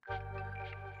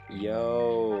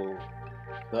Yo,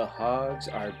 the Hogs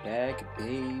are back,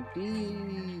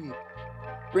 baby!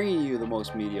 Bringing you the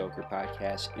most mediocre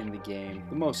podcast in the game,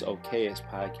 the most okayest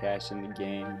podcast in the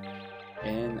game,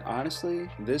 and honestly,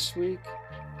 this week,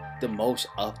 the most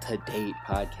up-to-date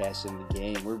podcast in the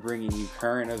game. We're bringing you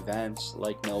current events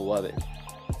like no other.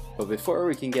 But before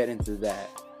we can get into that,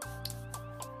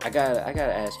 I gotta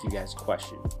ask you guys a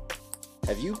question.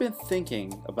 Have you been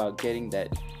thinking about getting that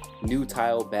new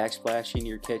tile backsplash in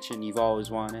your kitchen you've always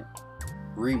wanted?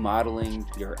 Remodeling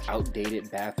your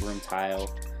outdated bathroom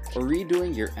tile? Or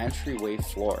redoing your entryway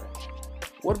floor?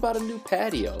 What about a new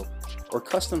patio? Or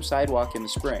custom sidewalk in the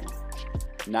spring?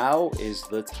 Now is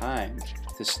the time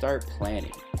to start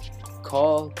planning.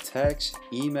 Call, text,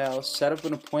 email, set up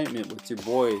an appointment with your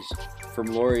boys from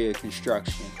Loria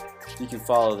Construction. You can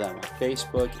follow them on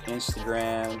Facebook,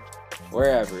 Instagram,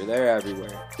 wherever. They're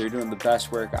everywhere. They're doing the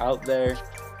best work out there.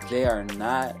 They are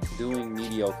not doing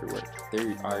mediocre work.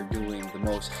 They are doing the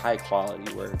most high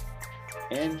quality work.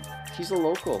 And he's a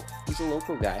local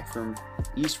guy from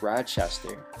East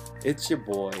Rochester. It's your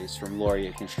boys from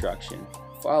Loria Construction.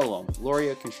 Follow them,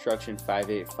 Loria Construction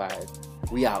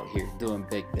 585. We out here doing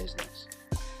big business.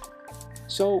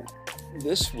 So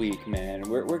this week, man,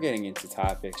 we're getting into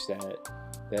topics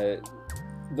that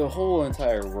the whole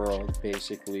entire world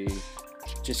basically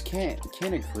just can't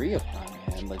agree upon,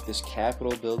 man. Like this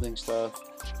Capitol building stuff.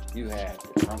 You have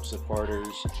the Trump supporters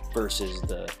versus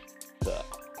the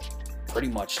pretty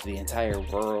much the entire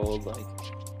world.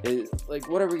 Like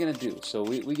what are we gonna do? So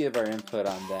we give our input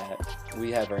on that.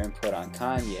 We have our input on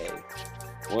Kanye.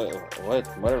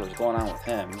 Whatever's going on with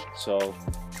him. So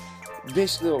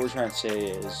basically what we're trying to say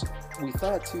is we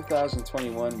thought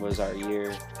 2021 was our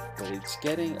year, but it's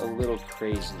getting a little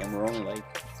crazy and we're only like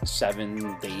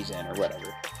 7 days in or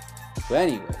whatever. But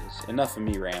anyways, enough of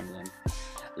me rambling.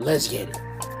 Let's get it.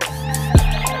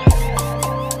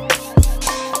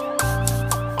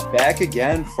 Back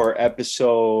again for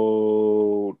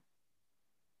episode...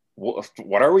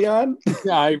 What are we on?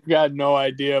 I've got no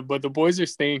idea, but the boys are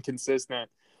staying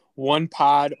consistent. One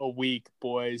pod a week,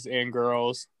 boys and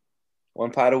girls.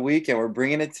 One pod a week, and we're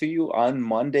bringing it to you on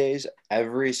Mondays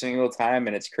every single time,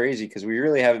 and it's crazy because we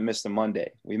really haven't missed a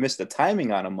Monday. We missed the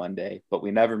timing on a Monday, but we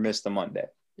never missed a Monday.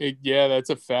 Yeah, that's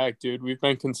a fact, dude. We've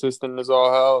been consistent as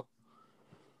all hell.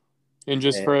 And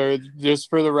just for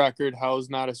the record, hell's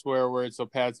not a swear word, so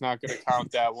Pat's not going to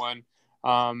count that one.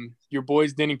 Your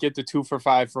boys didn't get the 2 for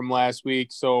 5 from last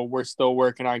week, so we're still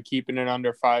working on keeping it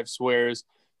under 5 swears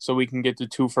so we can get the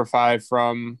 2 for 5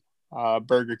 from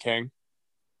Burger King.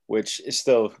 Which is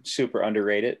still super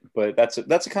underrated, but that's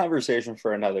a conversation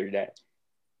for another day.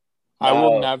 I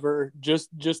will never,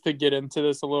 just to get into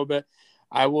this a little bit,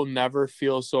 I will never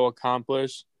feel so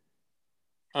accomplished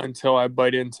until I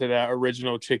bite into that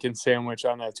original chicken sandwich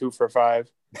on that 2 for 5.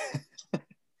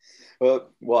 Well,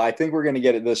 I think we're going to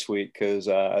get it this week because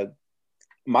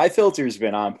my filter's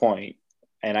been on point,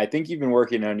 and I think you've been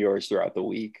working on yours throughout the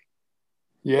week.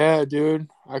 Yeah, dude.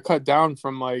 I cut down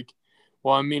from I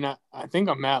think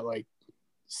I'm at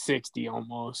 60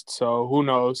 almost, so who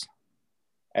knows?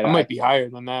 And I might be higher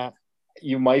than that.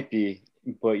 You might be,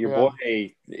 but your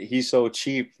boy, he's so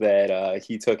cheap that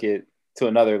he took it to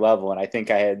another level, and I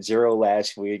think I had 0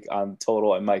 last week. On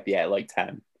total, I might be at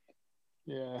 10.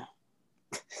 Yeah.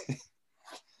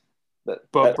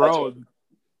 But bro,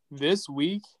 this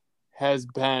week has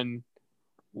been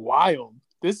wild.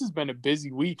 This has been a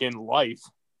busy week in life.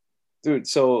 Dude,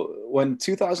 so when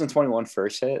 2021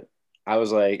 first hit, I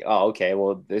was like, oh, okay,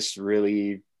 well,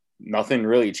 nothing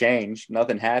really changed.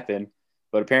 Nothing happened.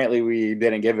 But apparently we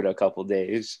didn't give it a couple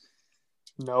days.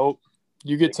 Nope.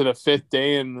 You get to the 5th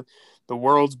day and the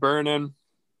world's burning.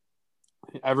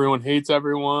 Everyone hates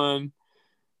everyone.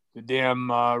 The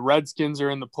damn Redskins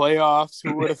are in the playoffs.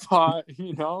 Who would have thought,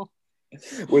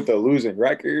 With a losing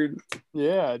record.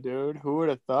 Yeah, dude. Who would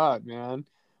have thought, man?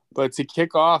 But to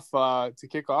kick off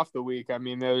the week, I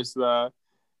mean, there's the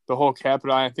whole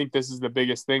Capitol. I think this is the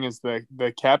biggest thing is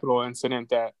the Capitol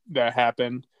incident that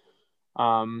happened.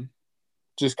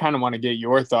 Just kind of want to get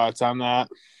your thoughts on that.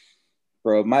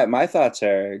 Bro, my thoughts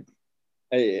are,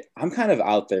 I'm kind of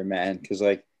out there, man, because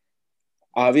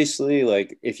obviously,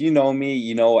 if you know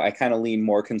me, I kind of lean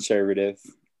more conservative.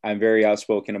 I'm very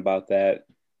outspoken about that.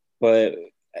 But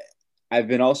I've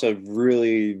been also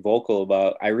really vocal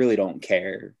about I really don't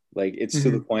care. It's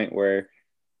to the point where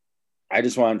I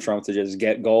just want Trump to just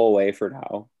go away for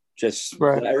now. Just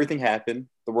let everything happen.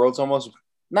 The world's almost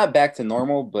not back to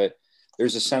normal, but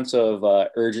there's a sense of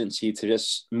urgency to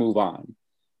just move on.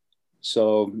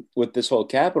 So with this whole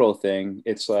Capitol thing,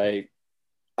 it's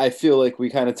I feel like we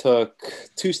kind of took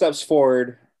 2 steps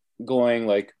forward, going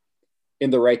in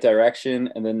the right direction,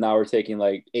 and then now we're taking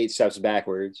like 8 steps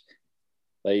backwards.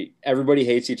 Like everybody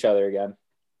hates each other again,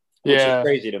 which is Yeah.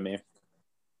 crazy to me.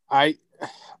 I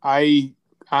I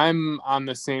I'm on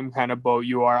the same kind of boat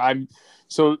you are.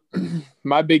 So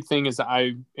my big thing is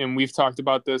and we've talked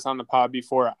about this on the pod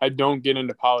before, I don't get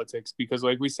into politics because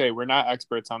like we say, we're not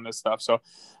experts on this stuff. So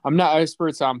I'm not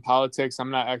experts on politics.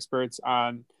 I'm not experts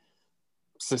on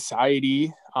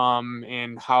society,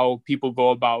 and how people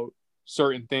go about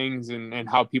certain things and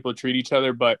how people treat each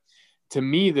other. But to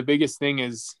me, the biggest thing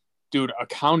is, dude,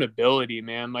 accountability,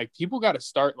 man. Like people got to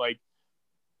start like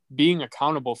being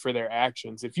accountable for their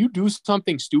actions. If you do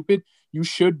something stupid, you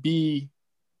should be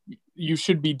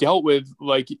dealt with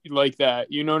like that.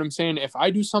 You know what I'm saying? If I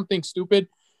do something stupid,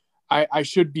 I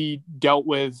should be dealt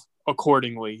with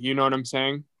accordingly. You know what I'm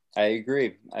saying? I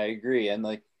agree. And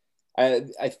like,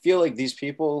 I feel like these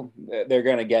people, they're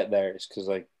gonna get theirs because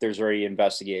like there's already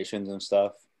investigations and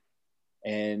stuff.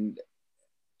 And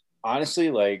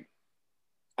honestly, like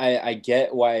I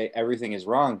get why everything is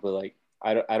wrong, but like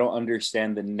I don't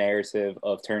understand the narrative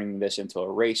of turning this into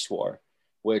a race war,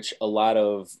 which a lot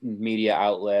of media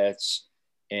outlets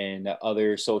and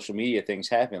other social media things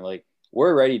happen. Like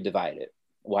we're already divided.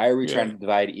 Why are we trying to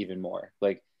divide it even more?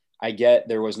 Like I get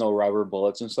there was no rubber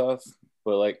bullets and stuff,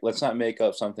 but like let's not make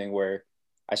up something where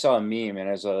I saw a meme and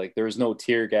I was like, there was no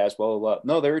tear gas, blah blah blah.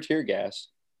 No, there were tear gas.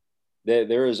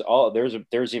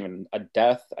 There's even a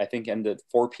death. I think ended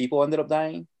 4 people ended up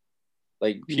dying.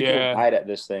 Like people died at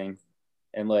this thing,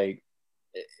 and like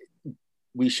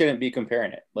we shouldn't be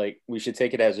comparing it. Like we should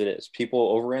take it as it is. People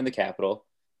overran the Capitol.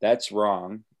 That's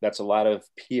wrong. That's a lot of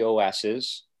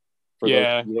POSs.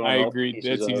 I agree.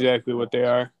 That's exactly what they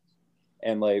are.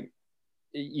 And like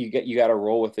you got to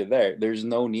roll with it there. There's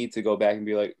no need to go back and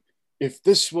be like, if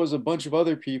this was a bunch of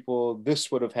other people,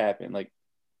 this would have happened. Like,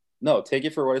 no, take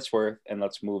it for what it's worth and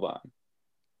let's move on.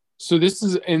 So this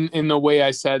is in the way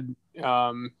I said,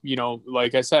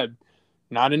 like I said,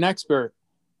 not an expert.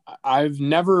 I've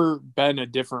never been a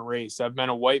different race. I've been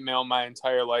a white male my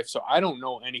entire life. So I don't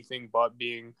know anything but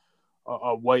being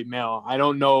a white male. I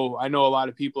don't know. I know a lot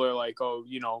of people are like, oh,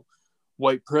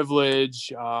 white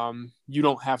privilege. You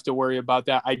don't have to worry about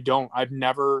that. I don't. I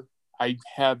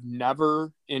have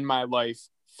never in my life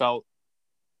felt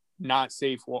not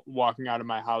safe walking out of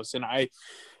my house. And I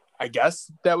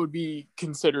guess that would be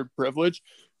considered privilege.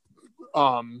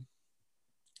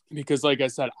 Because like I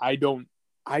said, I don't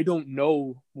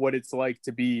know what it's like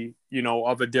to be,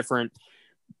 of a different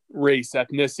race,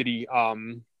 ethnicity,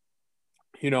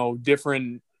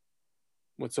 different,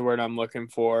 what's the word I'm looking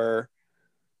for?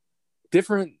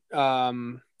 Different,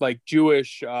 like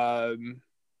Jewish,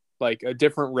 like a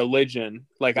different religion.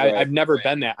 Like Right. I've never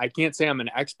been that. I can't say I'm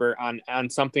an expert on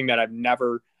something that I've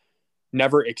never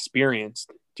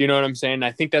experienced. Do you know what I'm saying?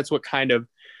 I think that's what kind of,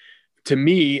 to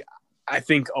me, I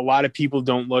think a lot of people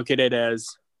don't look at it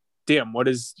as, damn, what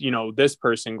is, this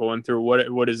person going through?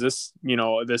 What is this,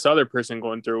 this other person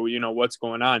going through? What's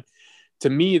going on? To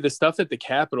me, the stuff at the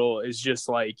Capitol is just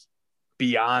like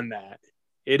beyond that.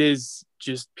 It is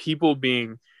just people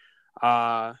being,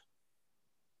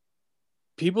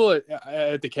 people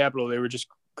at the Capitol, they were just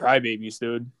crybabies,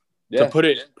 dude. Yeah, to put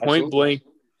it point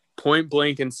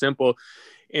blank and simple.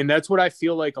 And that's what I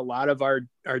feel like a lot of our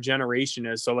generation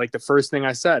is. So like the first thing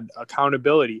I said,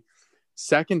 accountability.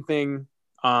 Second thing,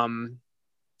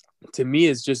 to me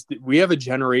is just, we have a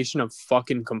generation of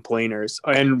fucking complainers.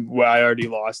 And I already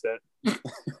lost it.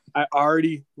 I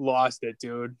already lost it,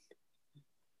 dude.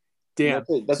 Damn.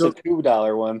 That's a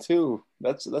 $2 one too.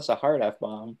 That's a hard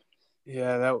F-bomb.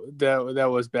 Yeah, that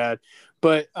was bad.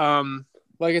 But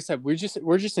like I said, we're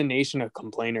just a nation of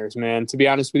complainers, man. To be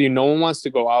honest with you, no one wants to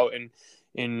go out and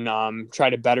try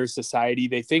to better society.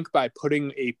 They think by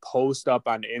putting a post up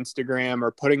on Instagram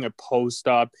or putting a post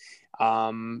up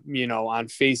on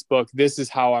Facebook, this is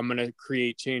how I'm going to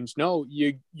create change. No,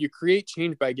 you create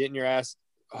change by getting your ass.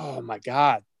 Oh my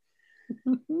God.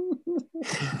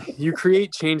 You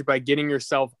create change by getting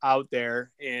yourself out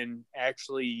there and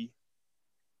actually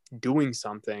doing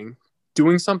something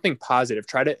positive.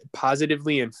 Try to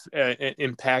positively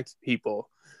impact people.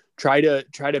 Try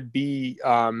to be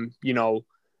a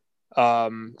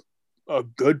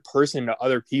good person to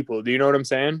other people. Do you know what I'm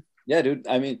saying? Yeah, dude.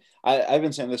 I mean, I've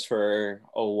been saying this for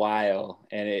a while,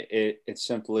 and it's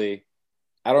simply,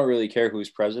 I don't really care who's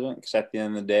president, because at the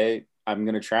end of the day, I'm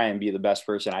going to try and be the best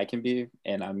person I can be,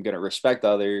 and I'm going to respect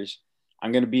others.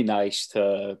 I'm going to be nice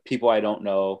to people I don't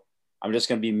know. I'm just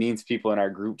going to be mean to people in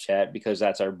our group chat because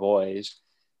that's our boys.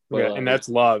 But yeah, and that's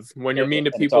love. When you're mean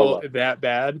to people that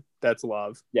bad, that's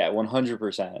love. Yeah,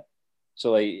 100%.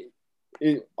 So like,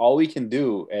 all we can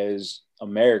do as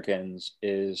Americans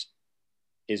is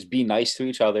be nice to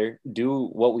each other, do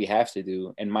what we have to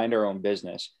do, and mind our own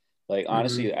business. Like,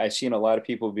 honestly, I've seen a lot of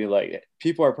people be like,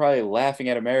 people are probably laughing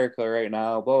at America right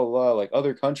now, blah, blah, blah, like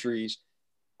other countries.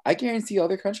 I guarantee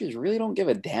other countries really don't give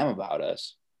a damn about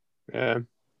us. Yeah.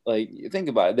 Like, think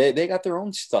about it. They got their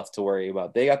own stuff to worry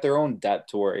about. They got their own debt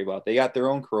to worry about. They got their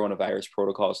own coronavirus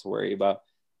protocols to worry about.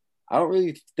 I don't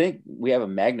really think we have a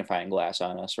magnifying glass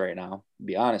on us right now, to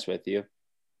be honest with you.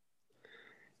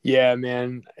 Yeah,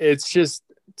 man. It's just,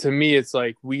 to me, it's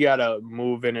like we got to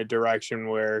move in a direction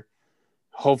where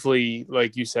hopefully,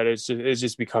 like you said, it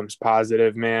just becomes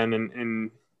positive, man.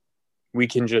 And we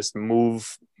can just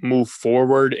move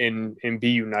forward and be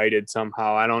united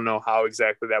somehow. I don't know how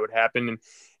exactly that would happen.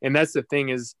 And that's the thing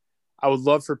is, I would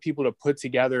love for people to put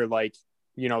together, like,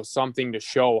 you know, something to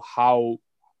show how,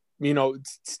 you know,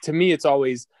 to me, it's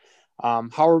always,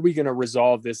 how are we going to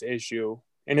resolve this issue?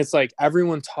 And it's like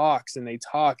everyone talks and they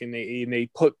talk and they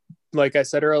put, like I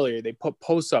said earlier, they put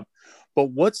posts up.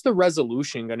 But what's the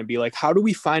resolution going to be? Like, how do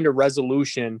we find a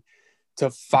resolution to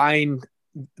find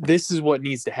this is what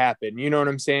needs to happen? You know what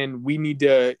I'm saying? We need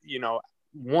to, you know,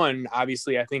 one,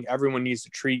 obviously, I think everyone needs to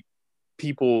treat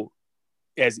people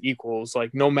as equals,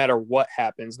 like no matter what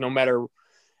happens, no matter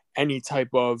any type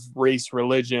of race,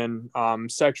 religion,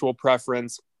 sexual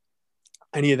preference,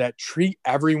 any of that, treat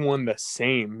everyone the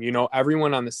same, you know,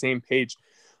 everyone on the same page.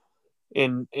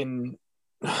 And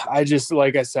I just,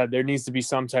 like I said, there needs to be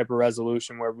some type of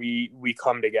resolution where we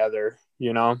come together,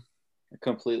 you know? I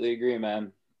completely agree,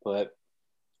 man. But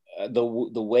the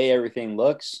way everything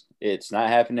looks, it's not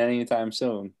happening anytime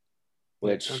soon,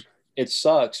 which it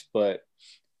sucks. But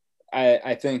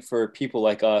I think for people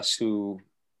like us who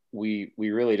we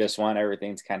really just want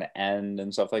everything to kind of end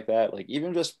and stuff like that, like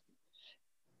even just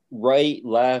right,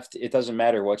 left, it doesn't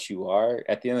matter what you are.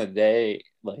 At the end of the day,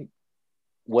 like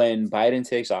when Biden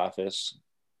takes office,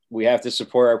 we have to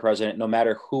support our president no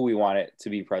matter who we want it to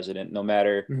be president, no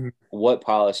matter what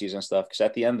policies and stuff. Because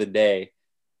at the end of the day,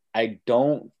 I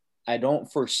don't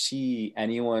foresee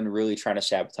anyone really trying to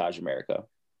sabotage America.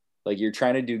 Like, you're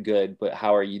trying to do good, but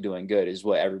how are you doing good is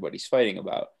what everybody's fighting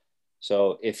about.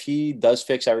 So if he does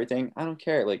fix everything, I don't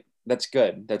care. Like, that's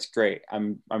good. That's great.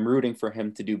 I'm rooting for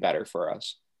him to do better for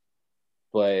us.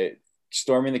 But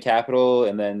storming the Capitol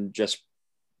and then just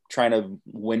trying to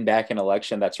win back an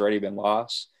election that's already been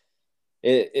lost,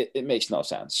 it makes no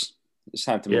sense. It's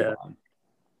time to move on.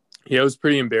 Yeah, it was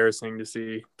pretty embarrassing to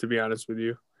see, to be honest with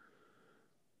you.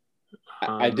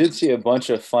 I did see a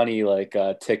bunch of funny like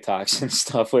TikToks and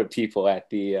stuff with people at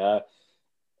the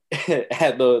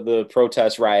at the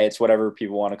protest riots, whatever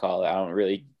people want to call it. I don't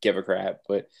really give a crap,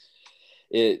 but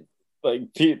it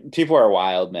like people are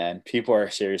wild, man. People are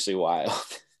seriously wild.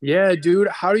 Yeah, dude.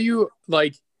 How do you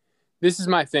like? This is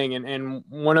my thing, and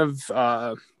one of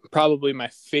probably my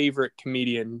favorite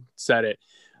comedian said it.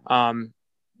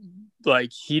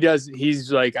 Like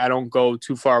he's like, I don't go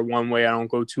too far one way, I don't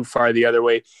go too far the other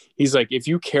way. He's like, if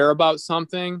you care about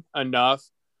something enough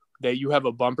that you have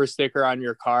a bumper sticker on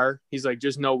your car, he's like,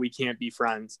 just know we can't be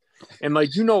friends. And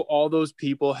like, you know, all those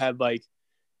people had like,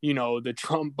 you know, the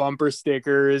Trump bumper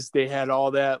stickers, they had all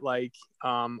that, like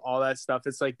all that stuff.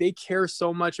 It's like they care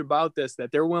so much about this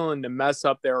that they're willing to mess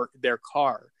up their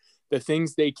car, the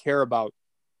things they care about,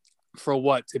 for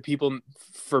what?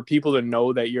 For people to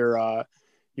know that you're a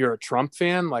Trump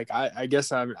fan. Like, I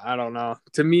guess I don't know.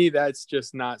 To me, that's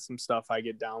just not some stuff I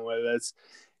get down with. It's,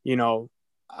 you know,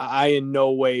 I in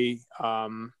no way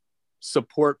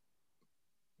support,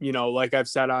 you know, like I've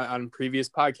said on previous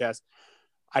podcasts,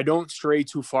 I don't stray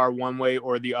too far one way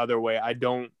or the other way. I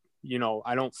don't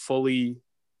fully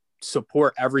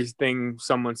support everything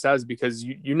someone says, because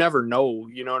you never know,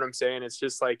 you know what I'm saying? It's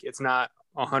just like, it's not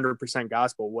 100%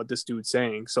 gospel what this dude's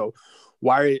saying. So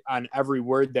why on every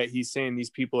word that he's saying, these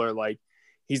people are like,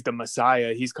 he's the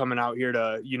Messiah, he's coming out here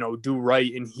to, you know, do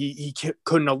right, and he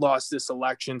couldn't have lost this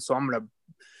election, so I'm gonna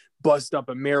bust up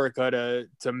America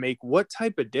to make what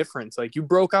type of difference? Like, you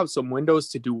broke out some windows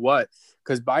to do what?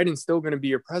 Because Biden's still going to be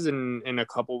your president in a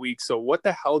couple weeks. So what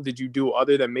the hell did you do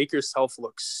other than make yourself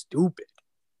look stupid?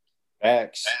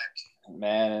 Facts,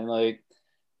 man. And like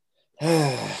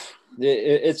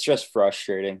it's just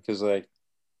frustrating because like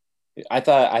I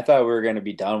thought we were gonna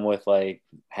be done with like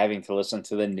having to listen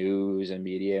to the news and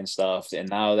media and stuff, and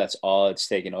now that's all it's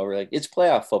taken over. Like, it's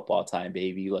playoff football time,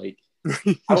 baby. Like,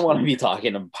 I don't want to be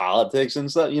talking to politics and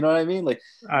stuff. You know what I mean? Like,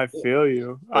 I feel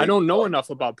you. Like, I don't know enough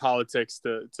about politics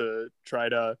to try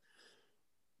to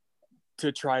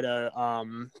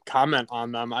comment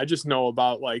on them. I just know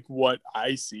about like what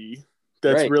I see.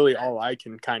 That's Right. really all I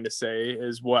can kind of say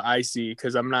is what I see,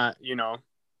 because I'm not,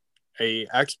 a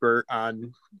expert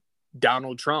on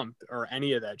Donald Trump or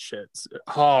any of that shit.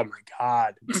 Oh my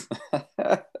God.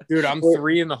 Dude, I'm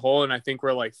 3 in the hole and I think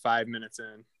we're like 5 minutes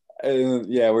in.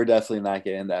 Yeah, we're definitely not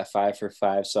getting that 5 for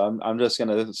 5. So I'm just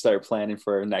gonna start planning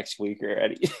for next week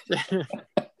already.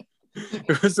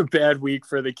 It was a bad week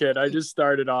for the kid. I just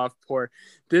started off poor.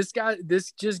 This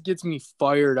just gets me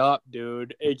fired up,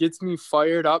 dude. It gets me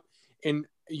fired up. And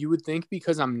you would think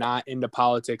because I'm not into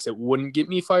politics, it wouldn't get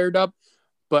me fired up.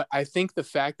 But I think the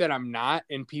fact that I'm not,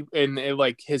 and it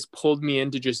like has pulled me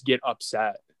in to just get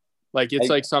upset. Like it's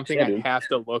like something I have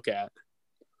to look at.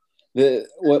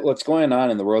 What's going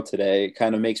on in the world today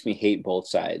kind of makes me hate both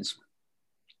sides,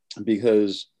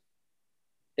 because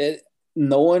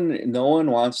no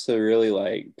one wants to really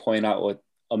like point out what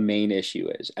a main issue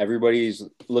is. Everybody's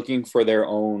looking for their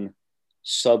own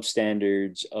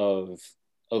substandards of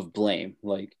blame.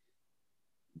 Like,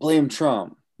 blame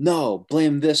Trump. No,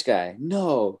 blame this guy.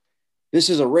 No,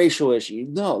 this is a racial issue.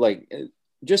 No, like,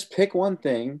 just pick one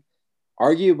thing,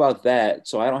 argue about that,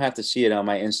 so I don't have to see it on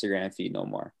my Instagram feed no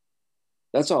more.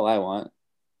 That's all I want.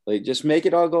 Like, just make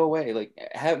it all go away. Like,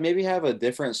 have a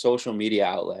different social media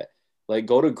outlet. Like,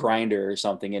 go to Grindr or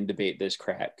something and debate this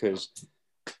crap, because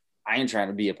I ain't trying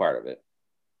to be a part of it.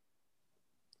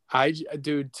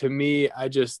 Dude, to me, I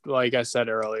just, like I said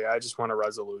earlier, I just want a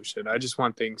resolution. I just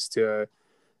want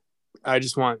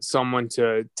someone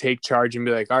to take charge and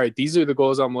be like, all right, these are the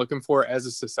goals I'm looking for as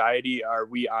a society. Are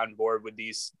we on board with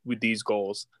these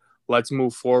goals? Let's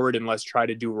move forward and let's try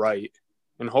to do right.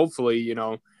 And hopefully,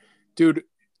 dude,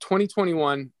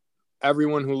 2021,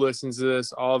 everyone who listens to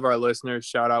this, all of our listeners,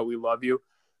 shout out, we love you.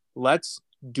 Let's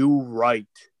do right.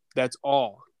 That's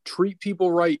all. Treat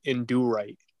people right and do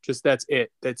right. Just that's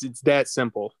it. It's that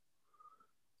simple.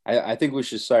 I think we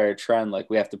should start a trend. Like,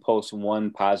 we have to post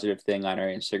one positive thing on our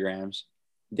Instagrams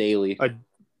daily.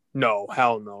 No,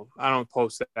 hell no. I don't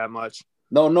post that much.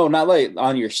 No, not like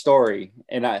on your story.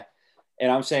 And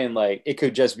I'm saying, like, it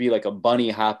could just be like a bunny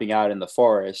hopping out in the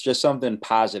forest, just something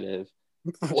positive.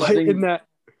 What in that?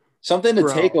 Something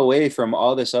to take away from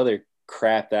all this other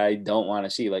crap that I don't want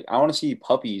to see. Like, I want to see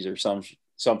puppies or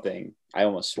something. I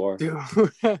almost swore. Dude.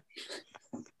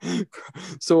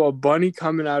 So a bunny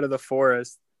coming out of the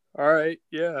forest. All right,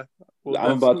 yeah.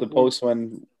 I'm about to post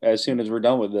one as soon as we're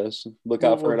done with this. Look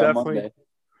out for it on Monday.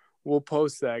 We'll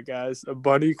post that, guys. A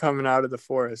bunny coming out of the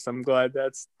forest. I'm glad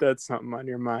that's something on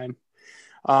your mind.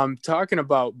 Talking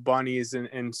about bunnies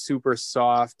and super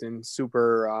soft and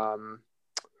super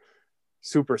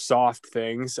soft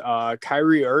things.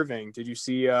 Kyrie Irving. Did you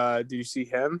see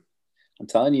him? I'm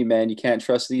telling you, man, you can't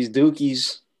trust these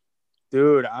dookies.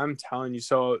 Dude, I'm telling you.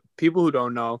 So people who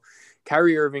don't know,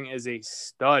 Kyrie Irving is a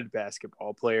stud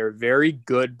basketball player, very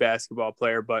good basketball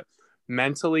player, but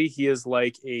mentally he is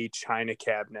like a china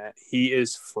cabinet. He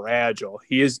is fragile.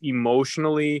 He is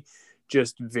emotionally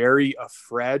just a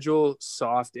fragile,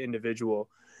 soft individual.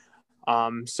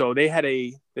 So they had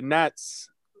the Nets,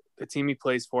 the team he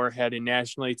plays for, had a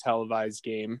nationally televised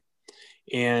game,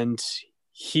 and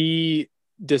he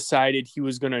decided he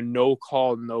was going to no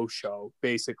show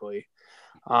basically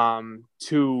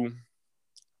to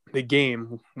the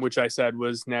game, which I said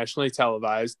was nationally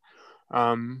televised.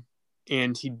 And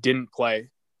he didn't play.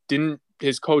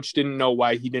 His coach didn't know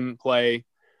why he didn't play.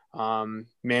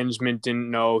 Management didn't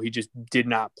know. He just did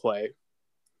not play.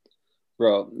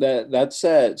 Bro, that's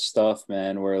that stuff,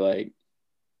 man, where like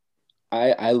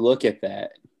I look at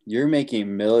that. You're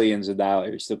making millions of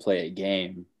dollars to play a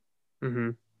game.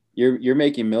 Mm-hmm. You're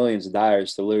making millions of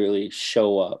dollars to literally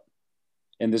show up.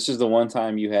 And this is the one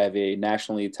time you have a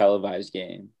nationally televised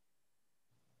game.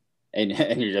 And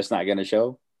you're just not going to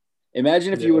show?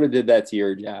 Imagine if you would have did that to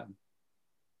your job.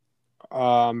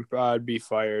 I'd be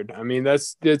fired. I mean,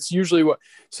 that's usually what.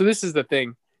 So this is the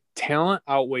thing. Talent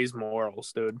outweighs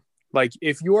morals, dude. Like,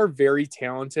 if you are very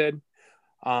talented,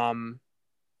 no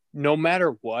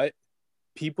matter what,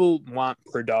 people want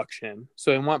production.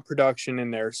 So they want production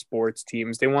in their sports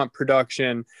teams. They want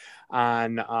production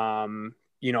on,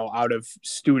 out of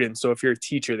students. So if you're a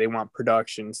teacher, they want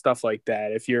production, stuff like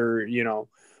that. If you're,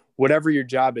 whatever your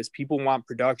job is, people want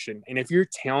production. And if you're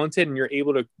talented and you're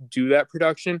able to do that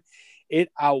production,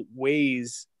 it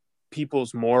outweighs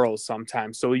people's morals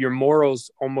sometimes. So your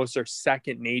morals almost are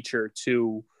second nature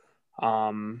to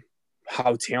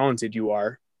how talented you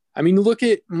are. I mean, look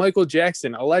at Michael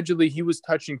Jackson. Allegedly, he was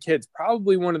touching kids.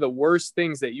 Probably one of the worst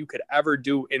things that you could ever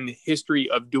do in the history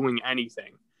of doing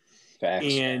anything. Facts.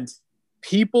 And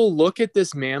people look at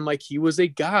this man like he was a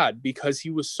god because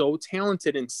he was so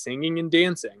talented in singing and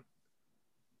dancing.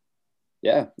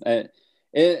 Yeah.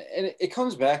 And it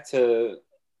comes back to,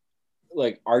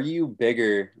 like, are you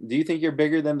bigger? Do you think you're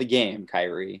bigger than the game,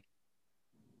 Kyrie?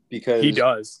 He Because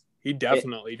does. He it,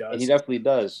 definitely he does. definitely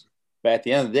does. But at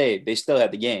the end of the day, they still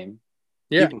had the game.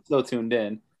 Yeah. People still tuned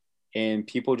in, and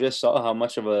people just saw how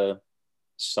much of a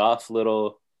soft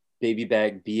little baby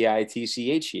back bitch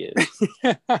he is.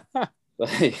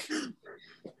 Like,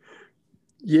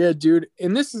 Yeah, dude.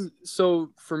 And this is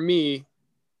so for me,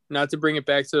 not to bring it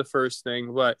back to the first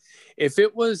thing, but if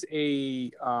it was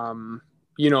a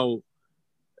you know,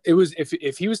 it was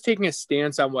if he was taking a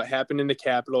stance on what happened in the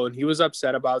Capitol and he was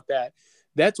upset about that,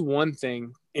 that's one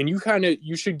thing. And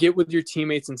you should get with your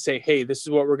teammates and say, hey, this is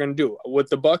what we're gonna do. What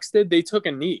the Bucks did, they took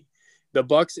a knee. The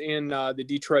Bucks and the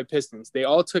Detroit Pistons, they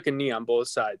all took a knee on both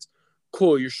sides.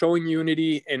 Cool, you're showing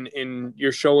unity and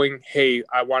you're showing, hey,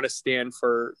 I want to stand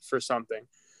for something.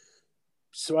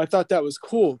 So I thought that was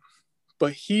cool.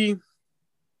 But he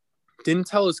didn't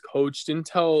tell his coach, didn't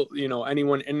tell,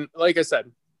 anyone. And like I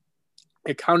said,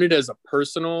 it counted as a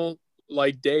personal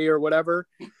like day or whatever.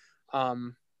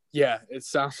 Yeah, it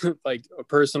sounded like a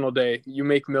personal day. You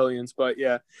make millions, but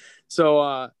yeah.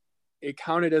 So it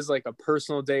counted as like a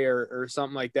personal day or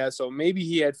something like that. So maybe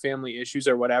he had family issues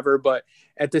or whatever, but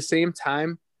at the same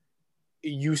time,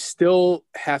 you still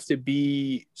have to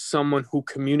be someone who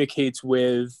communicates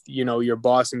with, your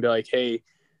boss and be like, hey,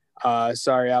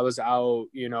 sorry, I was out,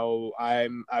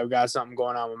 I've got something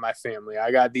going on with my family.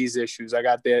 I got these issues. I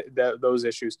got those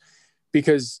issues.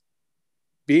 Because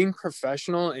being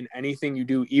professional in anything you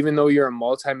do, even though you're a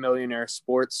multimillionaire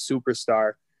sports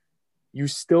superstar, you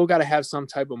still got to have some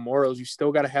type of morals. You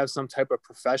still got to have some type of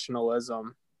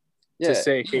professionalism to yeah,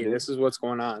 say, hey, this is what's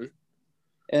going on.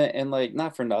 and like,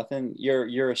 not for nothing,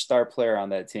 you're a star player on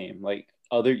that team. Like,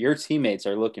 your teammates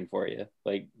are looking for you.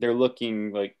 Like, they're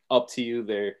looking like up to you.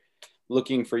 They're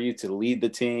looking for you to lead the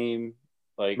team.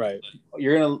 Like, Right.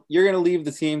 you're gonna leave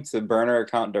the team to burner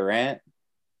account Durant.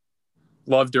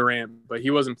 Love Durant, but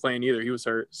he wasn't playing either. He was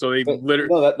hurt. So they But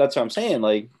literally, no, that's what I'm saying.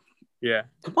 Like, yeah.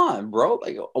 come on, bro.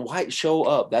 Like, why show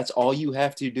up? That's all you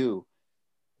have to do.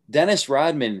 Dennis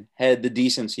Rodman had the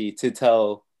decency to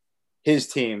tell his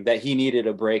team that he needed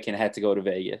a break and had to go to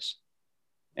Vegas.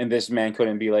 And this man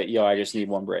couldn't be like, yo, I just need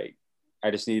one break.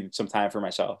 I just need some time for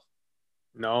myself.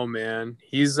 No, man.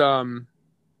 He's a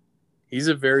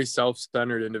very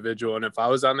self-centered individual. And if I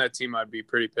was on that team, I'd be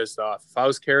pretty pissed off. If I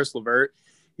was Karis LeVert,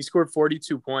 he scored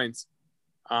 42 points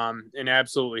and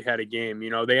absolutely had a game.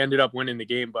 They ended up winning the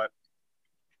game, but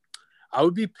I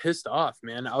would be pissed off,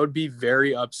 man. I would be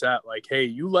very upset. Like, hey,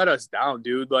 you let us down,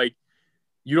 dude. Like,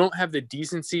 you don't have the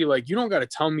decency. Like, you don't got to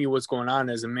tell me what's going on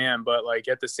as a man. But, like,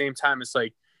 at the same time, it's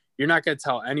like, you're not going to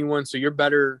tell anyone. So you're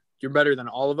better than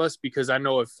all of us, because I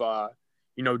know if,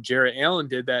 Jarrett Allen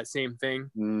did that same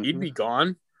thing, he'd be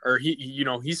gone, or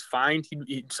he's fine.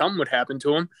 Something would happen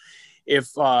to him.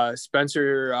 If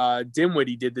Spencer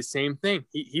Dinwiddie did the same thing,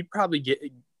 he'd probably get,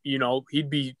 he'd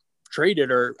be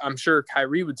traded, or I'm sure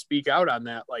Kyrie would speak out on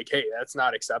that. Like, hey, that's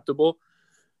not acceptable.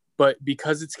 But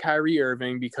because it's Kyrie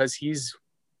Irving, because he's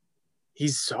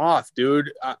soft,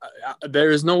 dude.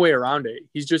 There is no way around it.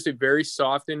 He's just a very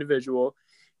soft individual.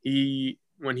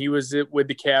 When he was with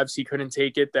the Cavs, he couldn't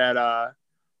take it that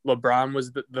LeBron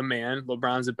was the man.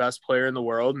 LeBron's the best player in the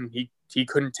world, and he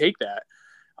couldn't take that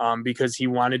because he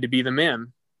wanted to be the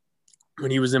man.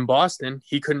 When he was in Boston,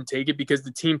 he couldn't take it because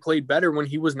the team played better when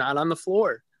he was not on the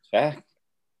floor. Yeah.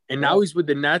 And now he's with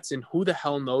the Nets, and who the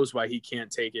hell knows why he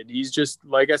can't take it? He's just,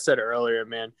 like I said earlier,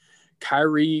 man,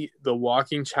 Kyrie, the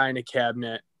walking china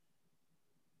cabinet,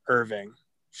 Irving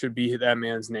should be that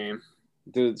man's name.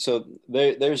 Dude, so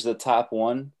there's the top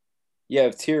one. You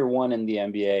have tier one in the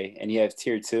NBA, and you have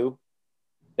tier two.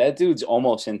 That dude's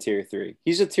almost in tier three.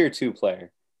 He's a tier two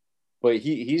player, but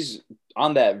he's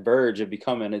on that verge of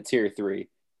becoming a tier three,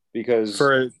 because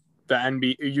For the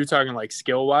NBA, are you talking like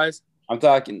skill wise? I'm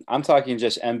talking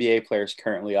just NBA players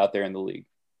currently out there in the league.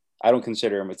 I don't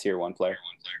consider him a tier one player.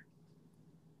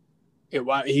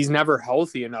 He's never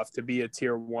healthy enough to be a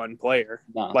tier one player.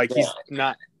 No, Like, yeah. he's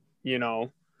not,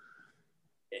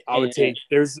 I would take,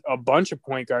 there's a bunch of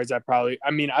point guards I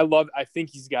think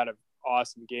he's got an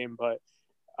awesome game, but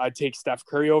I'd take Steph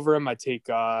Curry over him. I'd take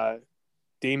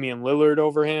Damian Lillard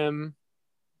over him.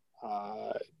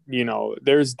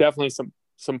 There's definitely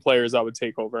some players I would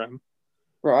take over him.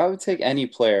 Bro, I would take any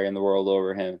player in the world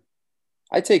over him.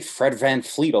 I'd take Fred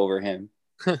VanVleet over him.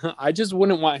 I just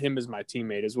wouldn't want him as my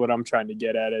teammate, is what I'm trying to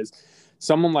get at, is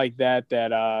someone like that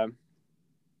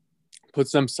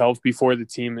puts themselves before the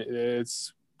team.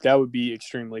 That would be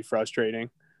extremely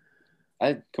frustrating.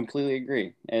 I completely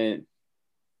agree. And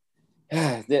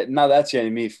now that's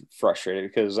getting me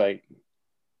frustrated, because, like,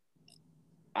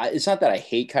 it's not that I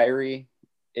hate Kyrie.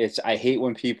 It's I hate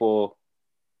when people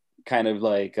kind of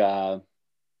like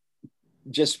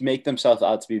just make themselves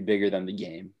out to be bigger than the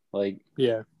game. Like,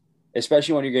 Yeah.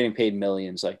 especially when you're getting paid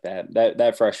millions like that.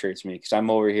 That frustrates me because I'm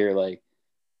over here like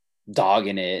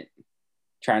dogging it,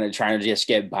 trying to just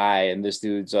get by, and this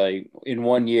dude's like in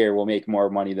 1 year will make more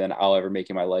money than I'll ever make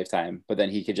in my lifetime. But then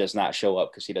he could just not show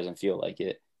up because he doesn't feel like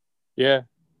it. Yeah.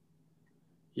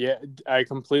 Yeah, I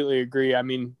completely agree. I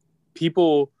mean,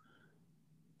 people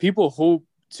hoop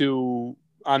to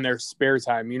on their spare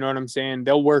time. You know what I'm saying?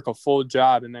 They'll work a full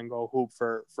job and then go hoop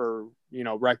for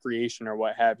recreation or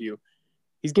what have you.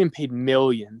 He's getting paid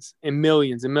millions and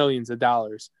millions and millions of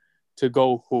dollars to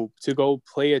go hoop, to go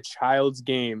play a child's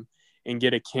game and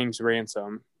get a king's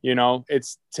ransom.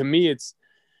 It's to me, it's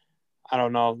I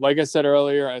don't know. Like I said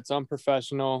earlier, it's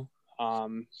unprofessional.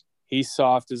 He's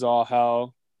soft as all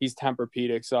hell. He's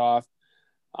Tempur-Pedic soft.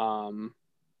 And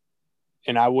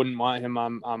I wouldn't want him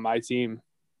on my team.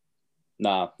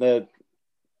 Nah,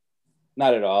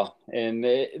 not at all. And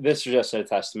this is just a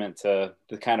testament to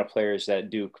the kind of players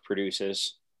that Duke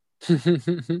produces.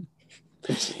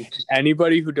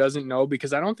 Anybody who doesn't know,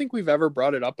 because I don't think we've ever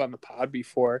brought it up on the pod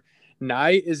before,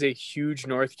 Nye is a huge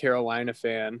North Carolina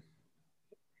fan.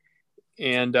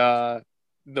 And the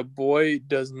boy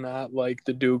does not like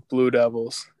the Duke Blue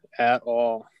Devils at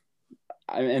all.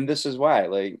 And this is why,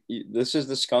 like, this is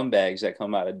the scumbags that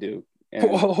come out of Duke. And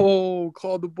Whoa,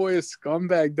 called the boy a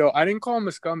scumbag, though. I didn't call him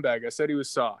a scumbag. I said he was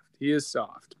soft. He is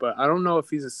soft, but I don't know if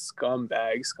he's a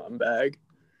scumbag.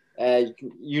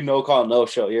 call no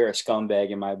show. You're a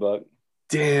scumbag in my book.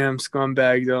 Damn,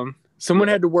 scumbag them. Someone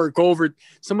had to work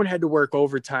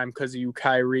overtime because of you,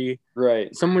 Kyrie.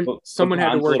 Right. Someone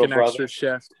had to work an extra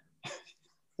shift.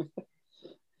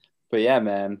 But yeah,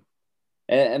 man.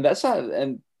 And that's not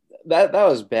and that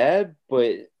was bad,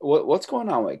 but what's going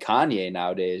on with Kanye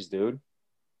nowadays, dude?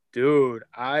 Dude,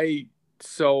 I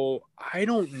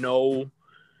don't know.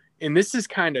 And this is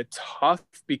kind of tough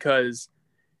because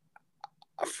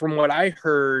from what I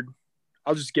heard,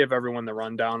 I'll just give everyone the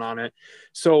rundown on it.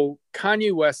 So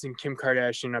Kanye West and Kim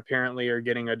Kardashian apparently are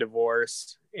getting a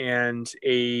divorce, and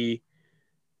I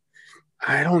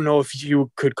don't know if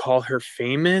you could call her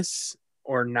famous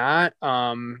or not.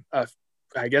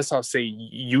 I guess I'll say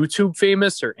YouTube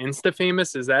famous or Insta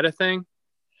famous. Is that a thing?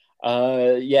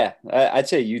 Yeah, I'd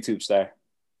say YouTube star.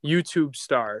 YouTube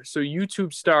star. So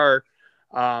YouTube star,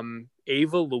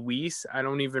 Ava Luis. I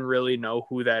don't even really know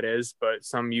who that is, but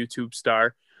some YouTube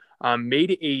star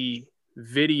made a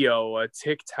video, a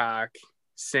TikTok,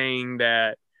 saying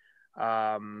that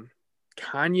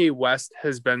Kanye West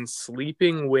has been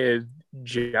sleeping with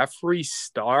Jeffree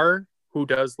Star, who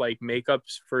does like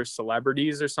makeups for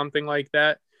celebrities or something like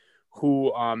that,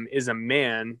 who is a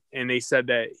man. And they said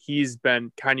that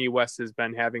Kanye West has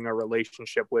been having a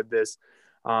relationship with this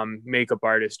makeup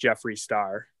artist, Jeffree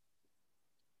Star.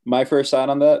 My first thought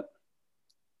on that,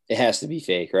 it has to be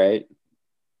fake, right?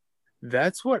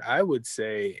 That's what I would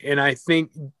say. And I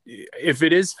think if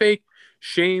it is fake,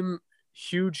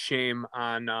 huge shame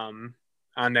on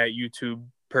that YouTube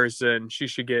person. She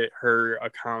should get her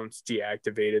accounts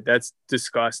deactivated. That's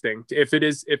disgusting. If it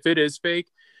is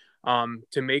fake,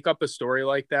 to make up a story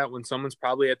like that when someone's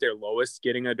probably at their lowest,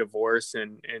 getting a divorce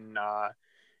and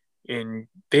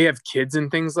they have kids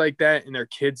and things like that, and their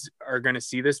kids are going to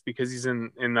see this because he's in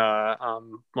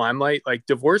the limelight. Like,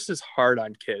 divorce is hard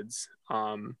on kids.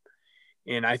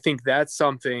 And I think that's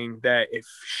something that if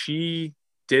she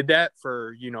did that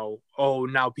for,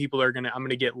 now people are I'm going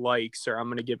to get likes, or I'm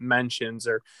going to get mentions,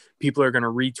 or people are going to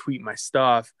retweet my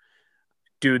stuff.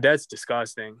 Dude, that's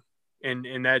disgusting.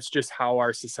 And that's just how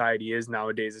our society is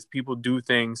nowadays, is people do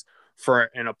things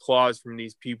for an applause from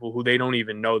these people who they don't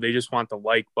even know. They just want the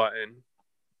like button.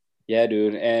 Yeah,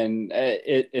 dude. And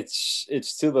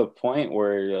it's to the point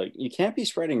where like you can't be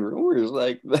spreading rumors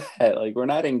like that. Like, we're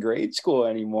not in grade school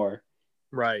anymore.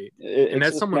 Right. And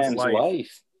that's someone's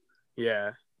life.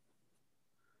 Yeah.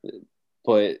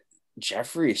 But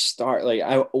Jeffree Star,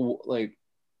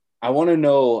 I want to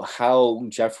know how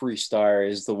Jeffree Star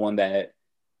is the one that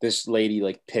this lady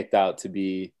like picked out to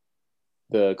be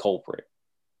the culprit.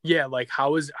 Yeah, like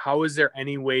how is there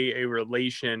any way a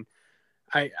relation?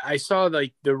 I saw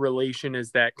like the relation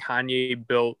is that Kanye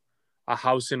built a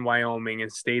house in Wyoming and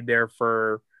stayed there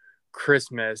for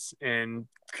Christmas, and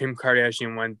Kim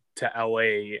Kardashian went to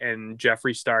LA, and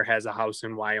Jeffree Star has a house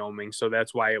in Wyoming, so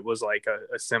that's why it was like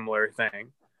a similar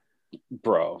thing.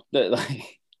 Bro,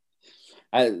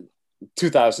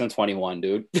 2021,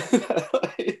 dude.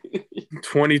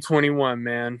 2021,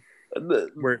 man.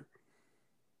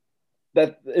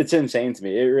 that it's insane to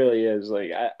me. It really is.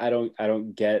 Like I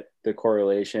don't get the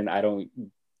correlation. I don't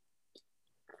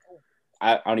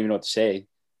even know what to say.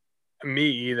 Me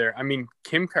either. I mean,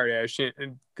 Kim Kardashian,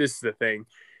 and this is the thing,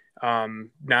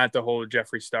 not the whole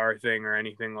Jeffree Star thing or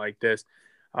anything like this.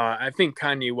 I think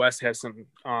Kanye West has some,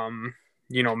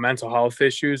 mental health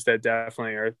issues that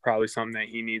definitely are probably something that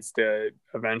he needs to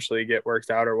eventually get worked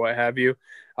out or what have you.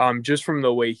 Just from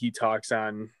the way he talks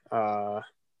on,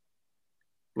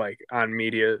 like on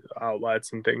media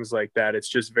outlets and things like that, it's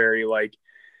just very like,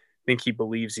 I think he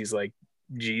believes he's like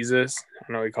Jesus.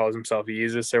 I know he calls himself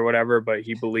Jesus or whatever, but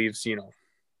he believes,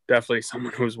 definitely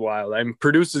someone who's wild. I mean,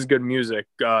 produces good music.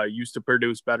 Used to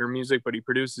produce better music, but he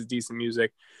produces decent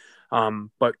music.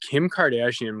 But Kim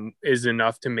Kardashian is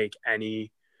enough to make any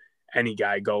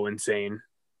guy go insane,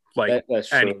 like That's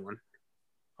true. anyone.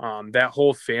 That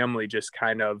whole family just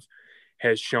kind of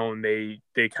has shown they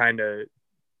kind of,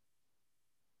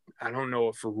 I don't know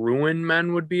if ruin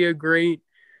men would be a great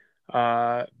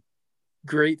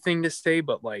thing to say,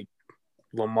 but like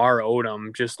Lamar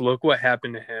Odom, just look what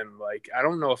happened to him. Like, I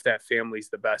don't know if that family's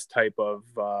the best type of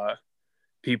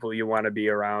people you want to be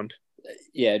around.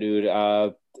 Yeah, dude.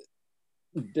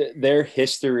 Their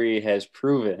history has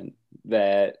proven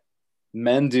that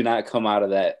men do not come out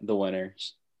of that the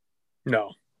winners.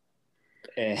 No,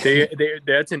 And, they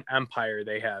that's an empire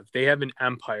they have. They have an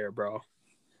empire, bro.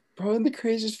 bro, and the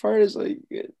craziest part is like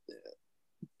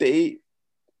they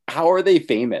how are they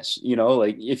famous? You know,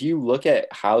 like if you look at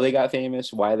how they got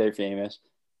famous, why they're famous,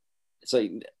 it's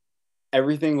like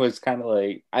everything was kind of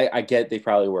like I get they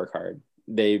probably work hard.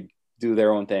 They do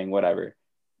their own thing, whatever.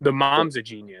 The mom's a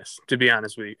genius, to be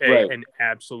honest with you. Right. An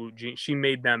absolute genius. She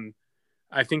made them,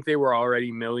 I think they were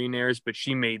already millionaires, but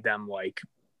she made them like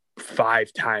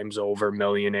 5 times over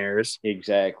millionaires.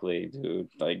 Exactly, dude.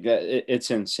 Like that,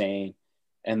 it's insane.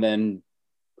 And then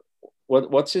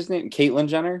what's his name? Caitlyn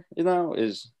Jenner,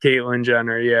 is Caitlyn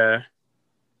Jenner, yeah.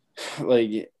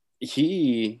 like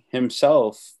he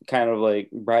himself kind of like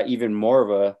brought even more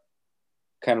of a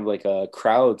kind of like a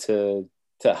crowd to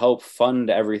help fund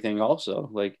everything also.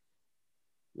 Like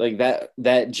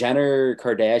that Jenner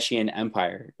Kardashian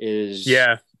empire is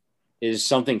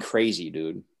something crazy,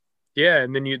 dude. Yeah,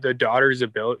 and then the daughter's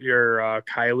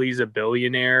Kylie's a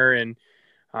billionaire, and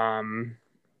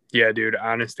yeah, dude,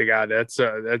 honest to God, that's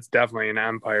definitely an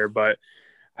empire. But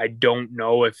I don't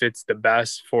know if it's the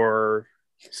best for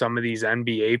some of these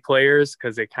NBA players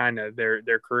because they kind of their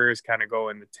careers kind of go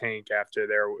in the tank after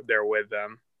they're with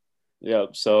them.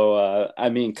 Yep. So I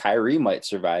mean, Kyrie might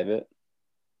survive it.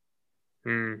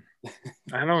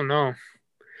 I don't know.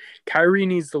 Kyrie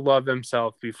needs to love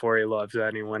himself before he loves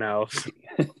anyone else.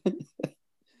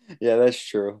 Yeah, that's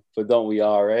true. But don't we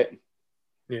all, right?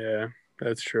 Yeah,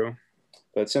 that's true.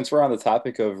 But since we're on the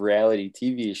topic of reality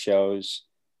TV shows,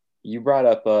 you brought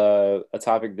up a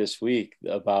topic this week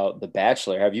about The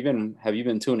Bachelor. Have you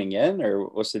been tuning in, or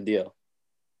what's the deal?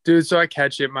 Dude, so I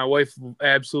catch it. My wife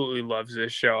absolutely loves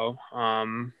this show.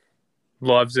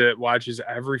 Loves it, watches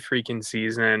every freaking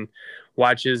season,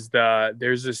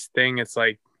 there's this thing, it's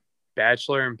like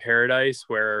Bachelor in Paradise,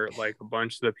 where like a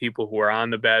bunch of the people who are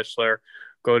on The Bachelor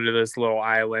go to this little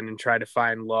island and try to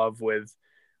find love with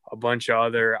a bunch of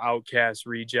other outcast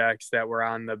rejects that were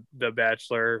on the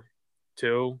Bachelor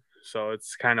too. So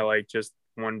it's kind of like just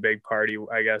one big party,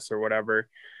 I guess, or whatever.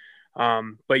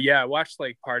 But yeah, I watched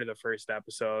like part of the first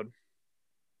episode.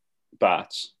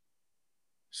 Bots.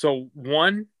 So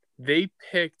one, they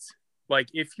picked, like,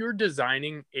 if you're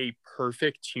designing a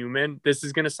perfect human, this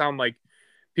is going to sound like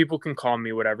people can call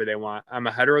me whatever they want. I'm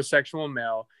a heterosexual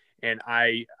male, and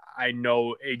I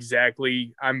know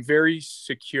exactly, I'm very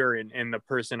secure in the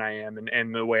person I am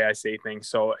and the way I say things.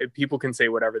 So people can say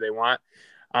whatever they want.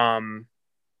 The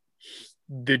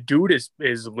dude is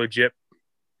legit.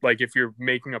 Like, if you're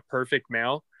making a perfect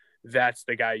male, that's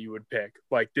the guy you would pick.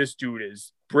 Like, this dude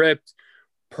is ripped,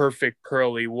 perfect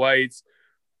pearly whites,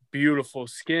 beautiful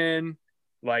skin.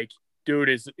 Like,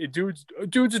 dude's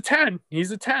a 10.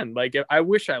 He's a 10. Like, I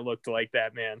wish I looked like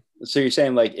that, man. So you're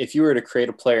saying, like, if you were to create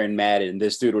a player in Madden,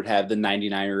 this dude would have the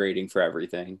 99 rating for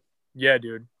everything. Yeah,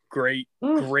 dude. Great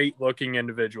looking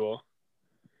individual.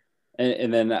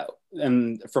 And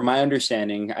then from my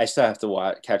understanding, I still have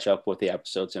to catch up with the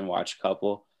episodes and watch a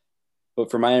couple. But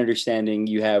from my understanding,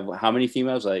 you have how many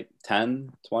females? Like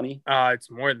 10, 20? It's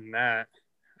more than that,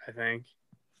 I think.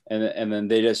 And then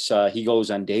they just he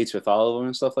goes on dates with all of them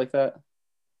and stuff like that.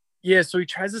 Yeah, so he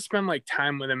tries to spend like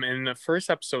time with him, and the first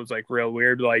episode's like real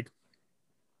weird. Like,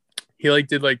 he like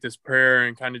did like this prayer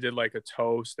and kind of did like a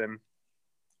toast, and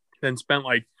then spent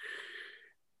like,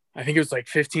 I think it was like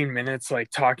 15 minutes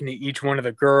like talking to each one of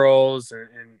the girls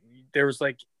and there was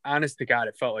like, honest to God,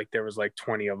 it felt like there was like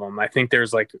 20 of them. I think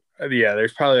there's like,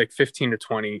 there's probably like 15 to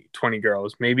 20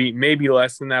 girls, maybe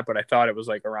less than that, but I thought it was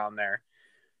like around there.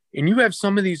 And you have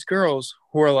some of these girls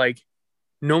who are like,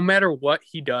 no matter what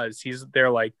he does,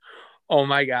 they're like, oh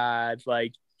my God,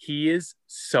 like he is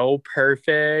so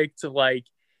perfect. Like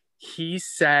he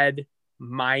said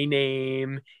my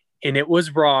name and it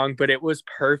was wrong, but it was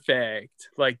perfect.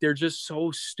 Like they're just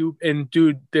so stupid. And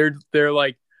dude, they're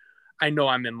like, I know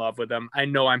I'm in love with him. I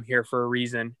know I'm here for a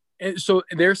reason. And so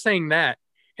they're saying that.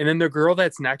 And then the girl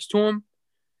that's next to him,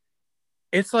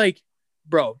 it's like,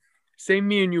 bro, say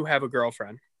me and you have a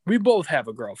girlfriend. We both have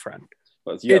a girlfriend.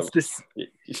 It's the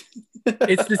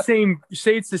same.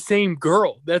 Say it's the same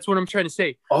girl. That's what I'm trying to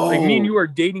say. Oh. Like me and you are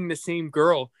dating the same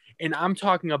girl, and I'm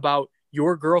talking about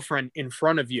your girlfriend in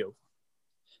front of you.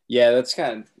 Yeah, that's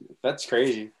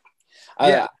crazy.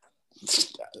 Yeah.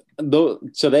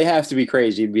 So they have to be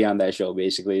crazy to be on that show,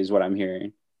 basically, is what I'm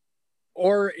hearing.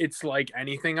 Or it's like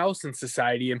anything else in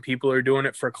society, and people are doing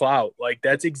it for clout. Like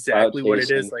that's exactly what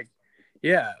it is. Like,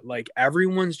 yeah, like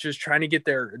everyone's just trying to get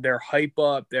their hype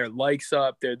up, their likes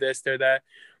up, their this, their that.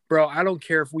 Bro, I don't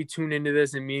care if we tune into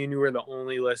this and me and you are the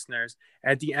only listeners.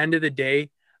 At the end of the day,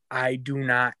 I do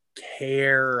not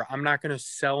care. I'm not going to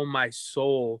sell my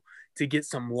soul to get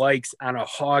some likes on a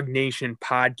Hog Nation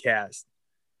podcast.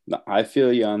 No, I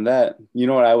feel you on that. You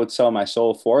know what I would sell my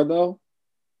soul for, though?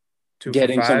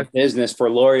 Getting some business for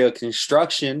L'Oreal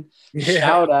Construction. Yeah.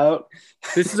 Shout out.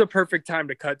 This is a perfect time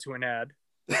to cut to an ad.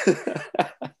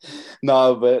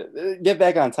 No, but get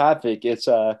back on topic. It's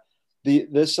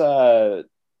this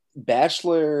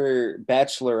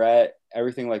bachelorette,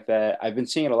 everything like that. I've been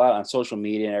seeing it a lot on social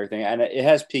media and everything, and it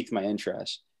has piqued my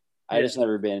interest. Yeah. I just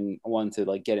never been one to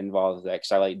like get involved with that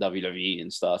because I like WWE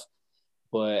and stuff.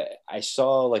 But I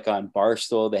saw like on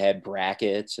Barstool they had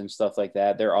brackets and stuff like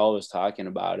that. They're always talking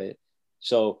about it.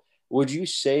 So would you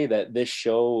say that this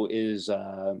show is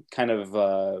kind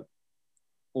of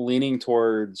leaning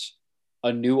towards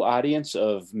a new audience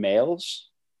of males?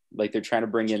 Like they're trying to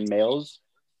bring in males?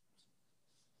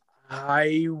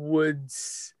 I would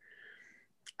say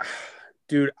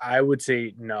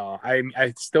no.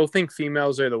 I still think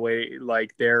females are the way,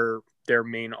 like their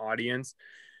main audience.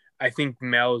 I think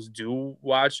males do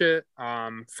watch it.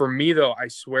 For me though, I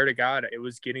swear to God, it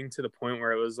was getting to the point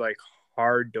where it was like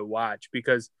hard to watch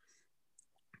because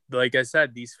like I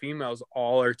said, these females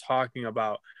all are talking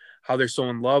about how they're so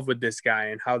in love with this guy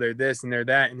and how they're this and they're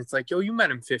that. And it's like, yo, you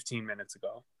met him 15 minutes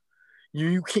ago.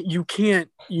 You can't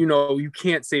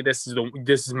say this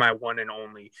is my one and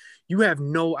only. You have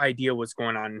no idea what's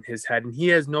going on in his head and he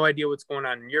has no idea what's going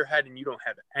on in your head and you don't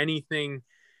have anything,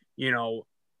 and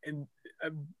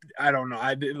I don't know.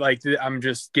 I'm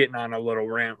just getting on a little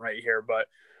rant right here, but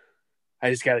I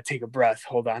just got to take a breath.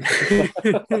 Hold on.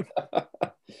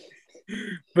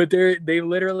 But they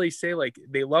literally say like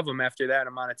they love him after that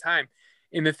amount of time.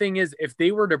 And the thing is, if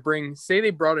they were to say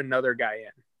they brought another guy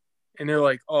in and they're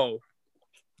like, oh,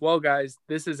 well, guys,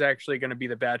 this is actually going to be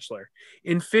the Bachelor.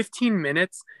 In 15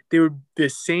 minutes, the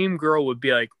same girl would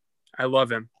be like, I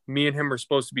love him. Me and him are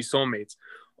supposed to be soulmates.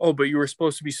 Oh, but you were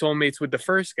supposed to be soulmates with the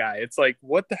first guy. It's like,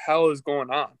 what the hell is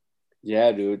going on?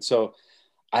 Yeah, dude. So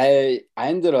I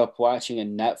ended up watching a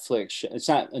Netflix. It's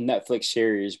not a Netflix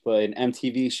series, but an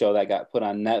MTV show that got put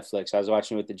on Netflix. I was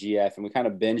watching with the GF, and we kind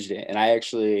of binged it. And I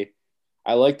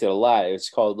liked it a lot. It's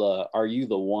called "Are You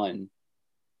the One?"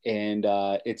 And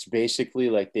it's basically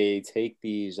like they take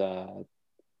these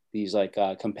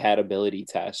compatibility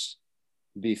tests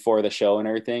before the show and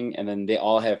everything, and then they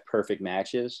all have perfect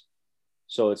matches.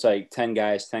 So it's like 10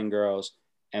 guys, 10 girls,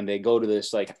 and they go to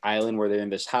this like island where they're in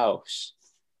this house,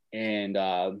 and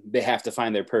they have to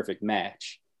find their perfect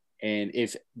match. And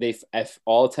if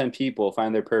all 10 people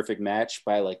find their perfect match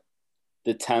by like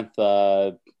the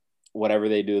 10th, whatever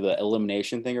they do, the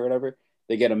elimination thing or whatever,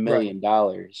 they get $1 million.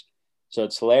 Right. So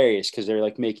it's hilarious because they're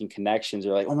like making connections.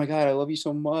 They're like, oh my God, I love you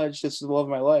so much. This is the love of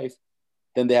my life.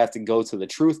 Then they have to go to the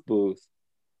truth booth.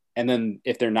 And then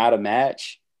if they're not a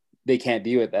match, they can't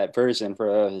be with that person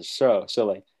for the show. So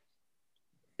like,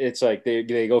 it's like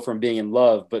they go from being in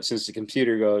love, but since the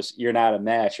computer goes, you're not a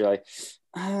match, you're like,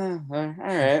 all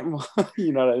right.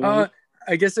 You know what I mean?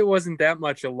 I guess it wasn't that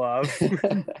much of love.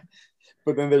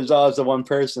 But then there's always the one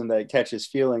person that catches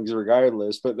feelings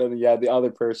regardless. But then you have the other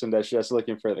person that's just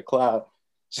looking for the clout.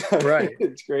 So right.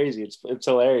 It's crazy. It's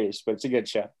hilarious, but it's a good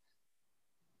show.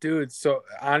 Dude, so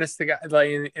honest to God,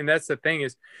 like, and that's the thing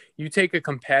is you take a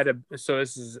so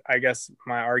this is, I guess,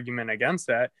 my argument against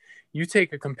that. You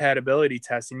take a compatibility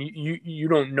test and you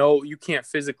don't know, you can't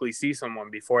physically see someone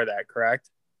before that,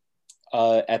 correct?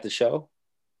 At the show?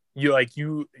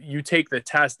 you take the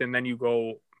test and then you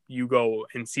go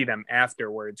and see them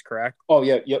afterwards, correct? Oh,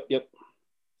 yeah, yep.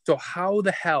 So how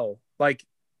the hell, like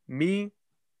me,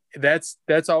 that's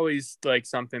always like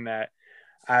something that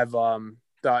I've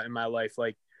thought in my life.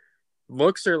 Like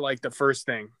looks are like the first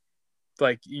thing.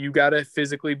 Like you gotta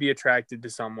physically be attracted to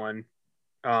someone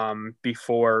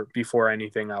before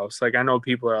anything else. Like I know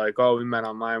people are like, oh, we met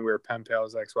online, we were pen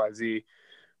pals, XYZ,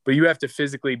 but you have to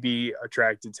physically be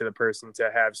attracted to the person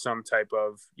to have some type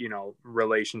of,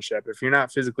 relationship. If you're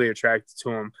not physically attracted to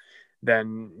them,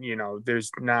 then,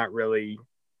 there's not really,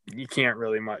 you can't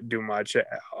really do much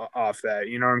off that.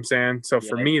 You know what I'm saying? So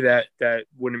for Yeah. me, that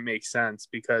wouldn't make sense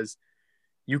because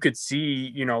you could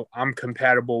see, I'm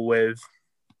compatible with,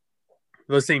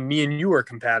 let's say me and you are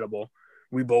compatible.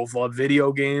 We both love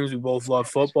video games. We both love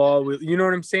football. You know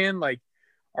what I'm saying? Like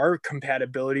our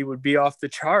compatibility would be off the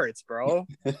charts, bro.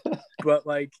 But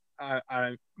like,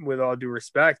 I, with all due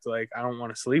respect, like I don't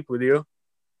want to sleep with you.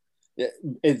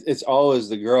 It's always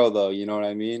the girl, though. You know what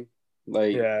I mean?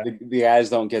 Like Yeah. the guys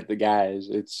don't get the guys.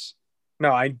 It's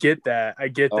No, I get that.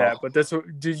 oh, But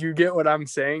did you get what I'm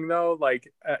saying though? Like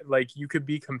you could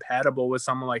be compatible with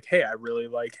someone like, hey, I really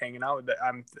like hanging out with that.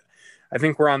 I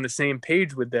think we're on the same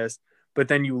page with this. But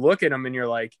then you look at them and you're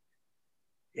like,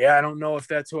 yeah, I don't know if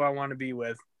that's who I want to be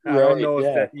with. I don't right. know if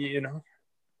Yeah. that,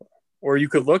 or you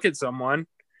could look at someone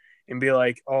and be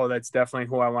like, oh, that's definitely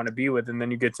who I want to be with. And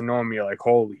then you get to know them. You're like,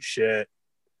 holy shit,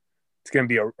 it's going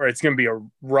to be a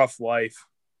rough life.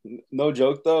 No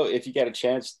joke though. If you get a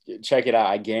chance, check it out.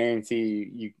 I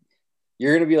guarantee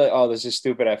you're gonna be like, oh, this is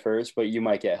stupid at first, but you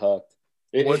might get hooked.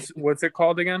 What's it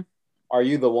called again? Are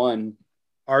you the one?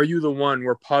 Are you the one?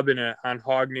 We're pubbing it on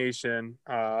Hog Nation,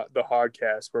 the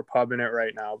Hogcast. We're pubbing it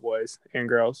right now, boys and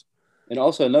girls. And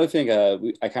also another thing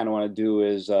I kind of want to do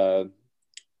is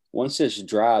once this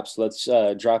drops, let's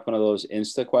drop one of those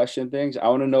Insta question things. I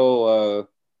want to know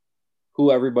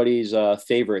who everybody's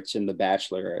favorites in The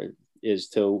Bachelor is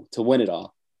to win it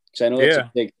all, because I know that's Yeah.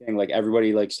 a big thing. Like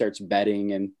everybody like starts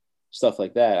betting and stuff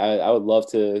like that. I would love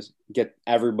to get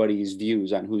everybody's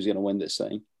views on who's gonna win this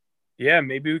thing. Yeah,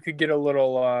 maybe we could get a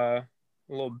little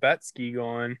bet ski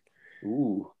going.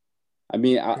 Ooh, I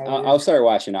mean, Oh, yeah. I'll start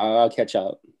watching. I'll catch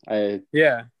up.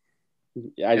 Yeah.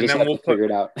 I And just then have to figure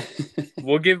it out.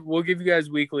 we'll give you guys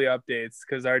weekly updates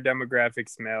because our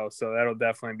demographics male, so that'll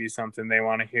definitely be something they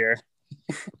want to hear.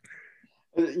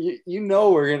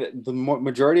 We're gonna the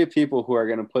majority of people who are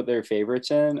gonna put their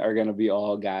favorites in are gonna be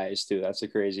all guys too. That's the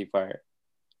crazy part.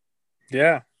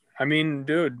 Yeah. I mean,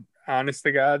 dude, honest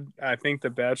to God, I think The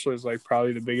Bachelor is like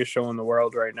probably the biggest show in the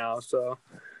world right now. So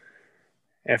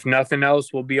if nothing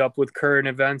else, we'll be up with current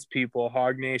events, people.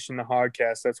 Hog Nation, the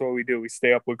Hogcast. That's what we do. We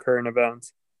stay up with current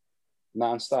events.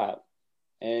 Nonstop.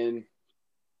 And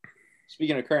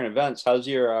speaking of current events, how's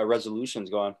your resolutions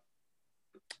going?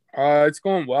 It's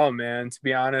going well, man. To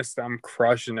be honest, I'm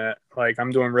crushing it. Like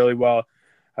I'm doing really well.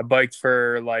 I biked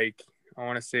for like I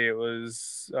want to say it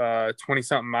was 20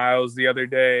 something miles the other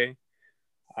day.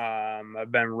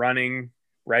 I've been running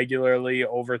regularly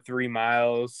over 3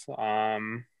 miles.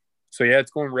 So yeah,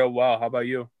 it's going real well. How about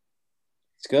you?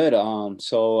 It's good.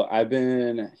 So I've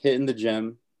been hitting the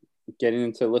gym, getting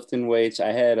into lifting weights.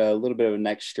 I had a little bit of a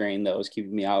neck strain that was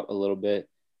keeping me out a little bit,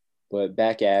 but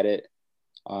back at it.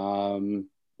 Um,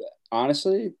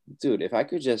 Honestly, dude, if I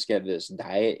could just get this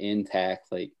diet intact,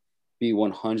 like be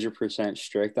 100%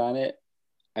 strict on it,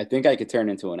 I think I could turn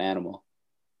into an animal.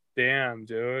 Damn,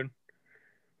 dude.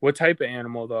 What type of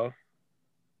animal though?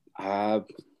 Uh,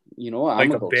 you know what? I'm Like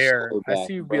gonna a go bear. I silverback,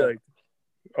 see you'd be bro. like,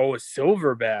 oh, a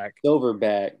silverback.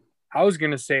 Silverback. I was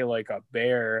gonna say like a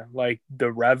bear, like the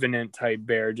Revenant type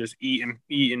bear, just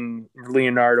eating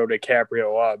Leonardo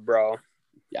DiCaprio up, bro.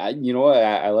 You know what?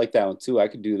 I like that one too. I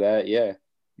could do that. Yeah.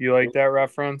 You like that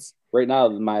reference? Right now,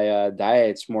 my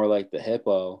diet's more like the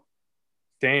hippo.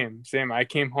 Same. I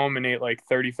came home and ate like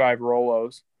 35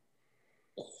 Rolos.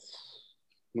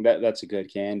 That's a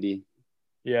good candy.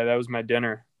 Yeah, that was my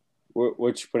dinner.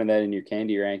 What you putting that in your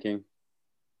candy ranking?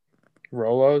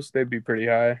 Rolos, they'd be pretty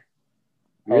high.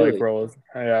 I like Really? Rolos.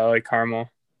 Yeah, I like caramel.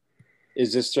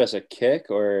 Is this just a kick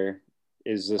or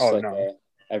is this Oh like no,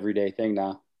 a everyday thing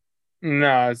now?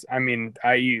 no. I mean,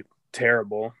 I eat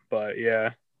terrible, but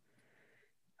yeah,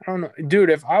 I don't know, dude.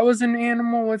 If I was an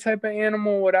animal, what type of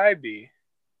animal would I be?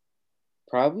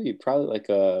 Probably like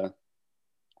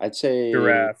I'd say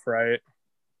Giraffe, right?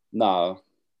 no,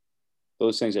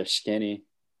 those things are skinny.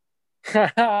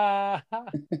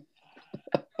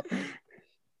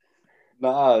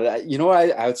 No, you know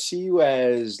what? I would see you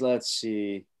as, let's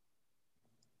see.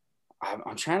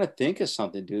 I'm trying to think of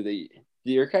something, dude.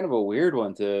 You're kind of a weird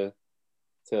one to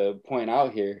to point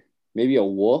out here. Maybe a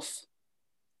wolf.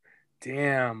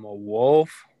 Damn, a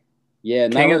wolf. Yeah,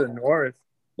 not King like, of the North.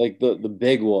 like the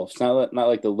big wolves, not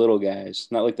like the little guys,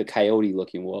 not like the coyote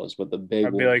looking wolves, but the big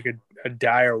I'd be wolves. like a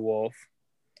dire wolf.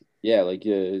 Yeah, like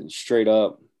straight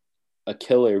up a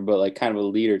killer, but like kind of a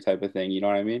leader type of thing. You know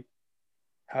what I mean?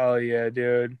 Hell yeah,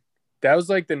 dude. That was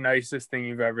like the nicest thing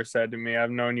you've ever said to me.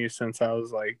 I've known you since I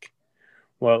was like,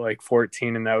 what, like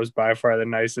 14, and that was by far the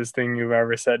nicest thing you've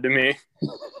ever said to me.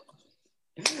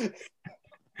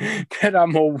 That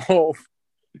I'm a wolf.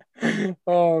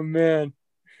 Oh man,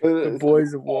 the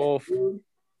boy's a wolf.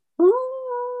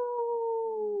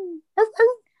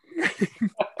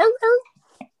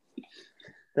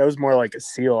 That was more like a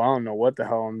seal. I don't know what the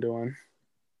hell I'm doing.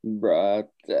 Bruh,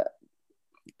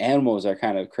 animals are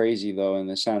kind of crazy though, in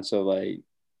the sense of like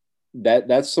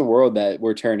that's the world that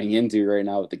we're turning into right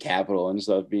now with the capital and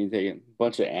stuff being taken. A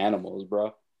bunch of animals,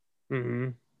 bro. Mm-hmm.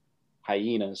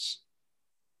 Hyenas.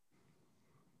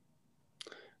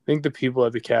 I think the people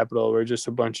at the Capitol were just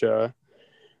a bunch of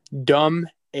dumb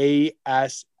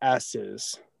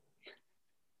ASSs.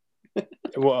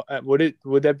 Well, would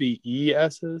that be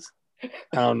ESs?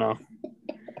 I don't know.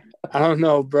 I don't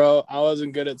know, bro. I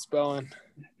wasn't good at spelling.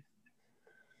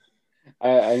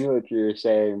 I knew what you were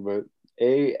saying, but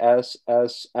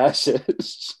ASSS.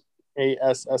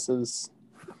 ASSs.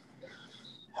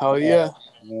 Hell yeah.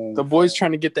 The boys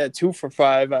trying to get that 2 for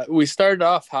 $5. We started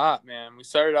off hot, man. We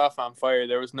started off on fire.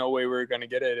 There was no way we were going to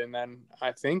get it. And then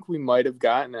I think we might have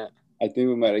gotten it. I think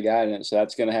we might have gotten it, so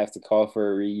that's gonna have to call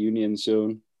for a reunion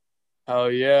soon. Oh,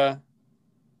 yeah.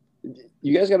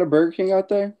 You guys got a Burger King out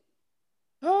there?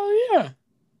 Oh, yeah.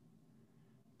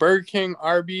 Burger King,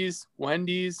 Arby's,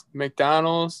 Wendy's,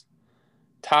 McDonald's,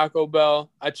 Taco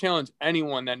Bell. I challenge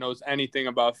anyone that knows anything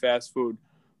about fast food.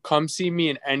 Come see me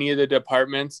in any of the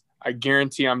departments. I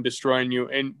guarantee I'm destroying you.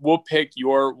 And we'll pick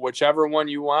your whichever one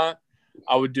you want.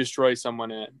 I would destroy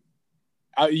someone in.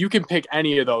 You can pick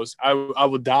any of those. I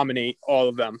will dominate all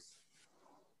of them.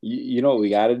 You know what we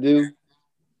got to do?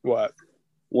 What?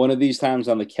 One of these times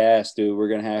on the cast, dude, we're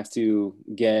gonna have to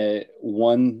get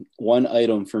one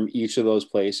item from each of those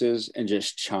places and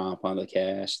just chomp on the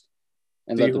cast.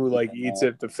 And See who like eats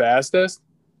it the fastest?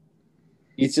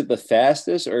 Eats it the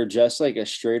fastest, or just like a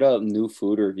straight up new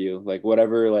food review, like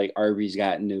whatever like Arby's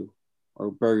got new, or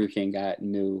Burger King got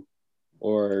new,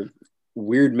 or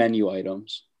weird menu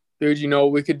items. Dude, you know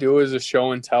what we could do is a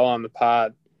show and tell on the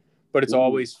pod, but it's Ooh.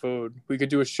 always food. We could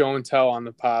do a show and tell on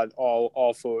the pod,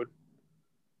 all food.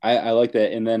 I like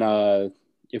that. And then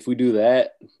if we do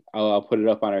that, I'll put it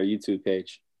up on our YouTube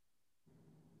page.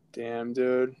 Damn,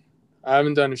 dude. I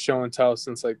haven't done a show and tell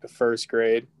since like the first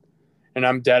grade. And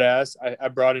I'm dead ass. I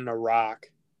brought in a rock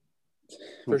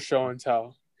for show and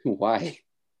tell. Why?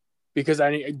 Because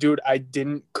I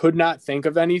could not think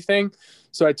of anything.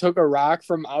 So I took a rock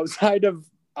from outside of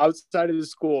the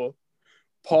school,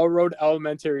 Paul Road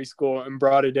Elementary School, and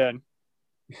brought it in.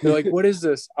 They're like, "What is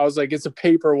this?" I was like, "It's a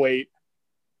paperweight."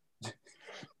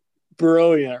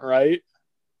 Brilliant, right?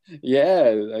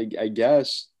 Yeah, I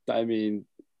guess. I mean,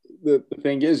 the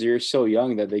thing is, you're so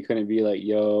young that they couldn't be like,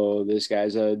 yo, this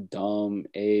guy's a dumb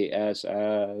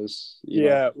ASS. You Yeah,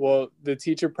 know? well, the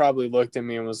teacher probably looked at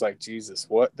me and was like, Jesus,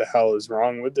 what the hell is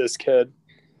wrong with this kid?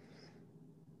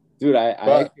 Dude, I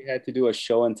actually had to do a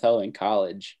show and tell in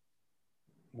college.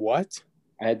 What?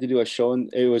 I had to do a show,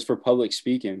 and it was for public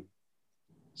speaking.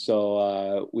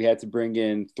 So we had to bring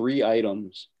in 3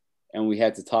 items, and we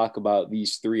had to talk about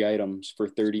these 3 items for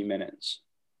 30 minutes.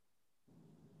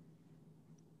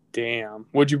 Damn.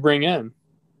 What'd you bring in?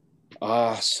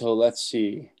 So let's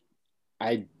see.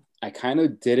 I kind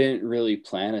of didn't really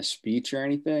plan a speech or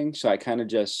anything. So I kind of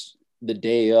just the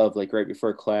day of, like right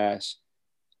before class,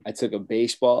 I took a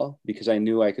baseball because I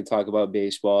knew I could talk about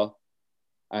baseball.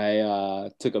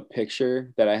 I took a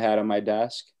picture that I had on my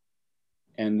desk.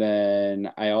 And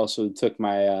then I also took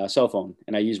my cell phone,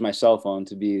 and I used my cell phone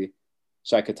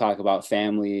so I could talk about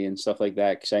family and stuff like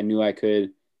that. Cause I knew I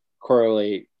could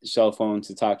correlate cell phone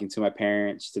to talking to my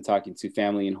parents, to talking to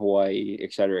family in Hawaii,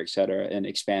 et cetera, and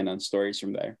expand on stories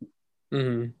from there.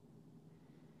 Mm-hmm.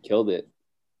 Killed it.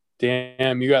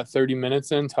 Damn, you got 30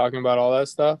 minutes in talking about all that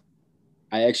stuff?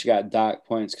 I actually got dock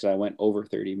points because I went over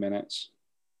 30 minutes.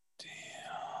 Damn.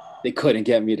 They couldn't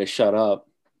get me to shut up.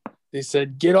 They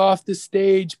said, get off the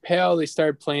stage, pal. They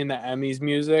started playing the Emmys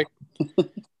music.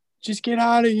 Just get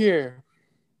out of here.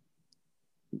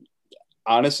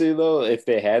 Honestly, though, if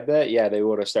they had that, yeah, they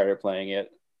would have started playing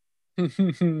it.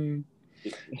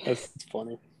 That's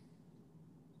funny.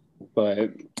 But,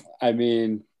 I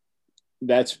mean,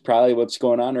 that's probably what's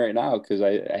going on right now, because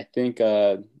I think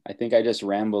I just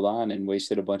rambled on and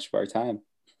wasted a bunch of our time.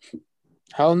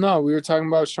 Hell no. We were talking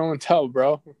about show and tell,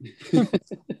 bro.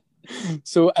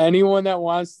 So anyone that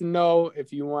wants to know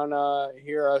if you want to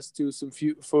hear us do some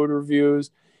food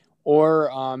reviews, or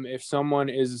if someone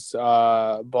is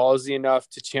ballsy enough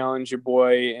to challenge your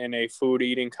boy in a food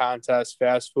eating contest,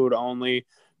 fast food only,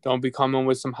 don't be coming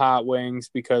with some hot wings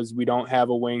because we don't have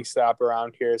a wing stop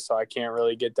around here, so I can't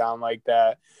really get down like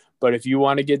that. But if you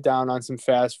want to get down on some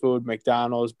fast food,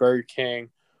 McDonald's, Burger King,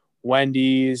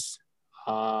 Wendy's,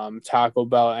 Taco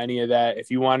Bell, any of that, if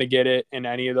you want to get it in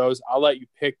any of those, I'll let you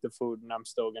pick the food and I'm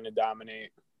still going to dominate.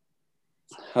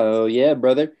 Oh, yeah,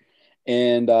 brother.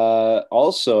 And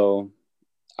also,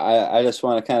 I just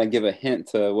want to kind of give a hint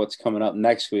to what's coming up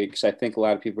next week because I think a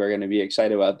lot of people are going to be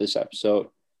excited about this episode.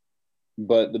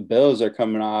 But the Bills are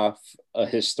coming off a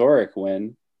historic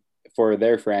win for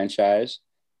their franchise.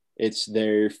 It's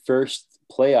their first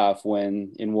playoff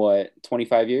win in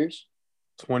 25 years?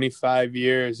 25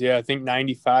 years. Yeah, I think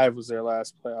 95 was their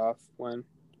last playoff win.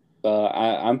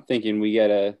 I'm thinking we get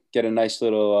a nice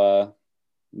little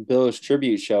Bills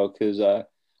tribute show because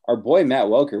our boy Matt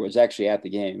Welker was actually at the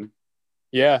game.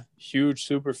 Yeah, huge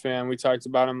super fan. We talked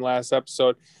about him last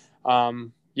episode.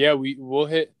 Yeah, we'll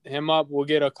hit him up. We'll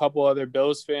get a couple other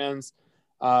Bills fans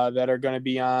that are going to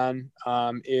be on.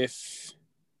 If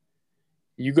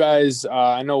you guys,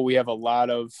 I know we have a lot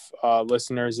of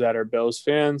listeners that are Bills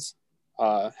fans.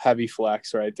 Heavy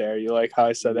flex right there. You like how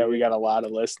I said that? We got a lot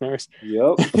of listeners.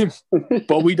 Yep.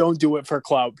 But we don't do it for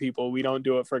clout, people. We don't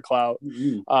do it for clout.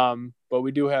 But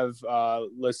we do have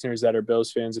listeners that are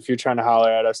Bills fans. If you're trying to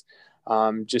holler at us,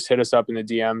 just hit us up in the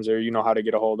DMs, or you know how to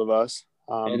get a hold of us.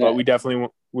 But we definitely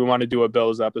we want to do a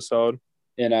Bills episode.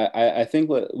 And I think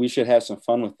we should have some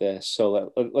fun with this.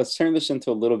 So let's turn this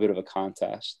into a little bit of a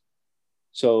contest.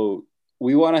 So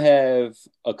we want to have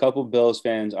a couple Bills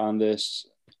fans on this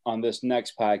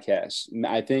next podcast.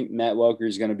 I think Matt Welker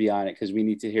is going to be on it because we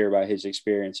need to hear about his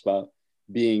experience about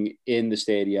being in the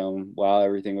stadium while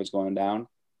everything was going down.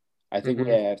 I think we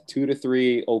have 2 to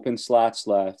 3 open slots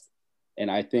left. And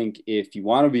I think if you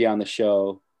want to be on the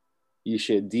show, you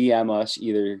should DM us,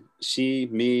 either see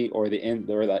me or the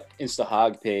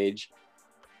Instahog page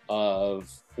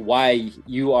of why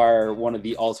you are one of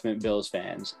the ultimate Bills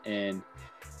fans. And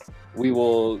we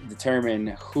will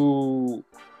determine who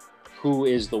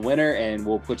is the winner, and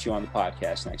we'll put you on the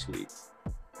podcast next week.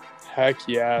 Heck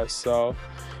yeah. So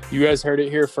you guys heard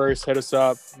it here first. Hit us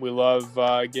up. We love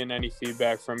getting any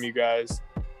feedback from you guys.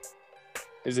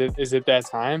 Is it that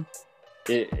time?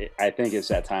 I think it's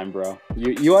that time, bro.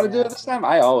 You want to do it this time?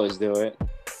 I always do it.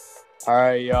 All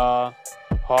right, y'all.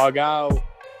 Hog out.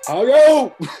 Hog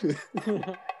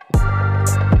out.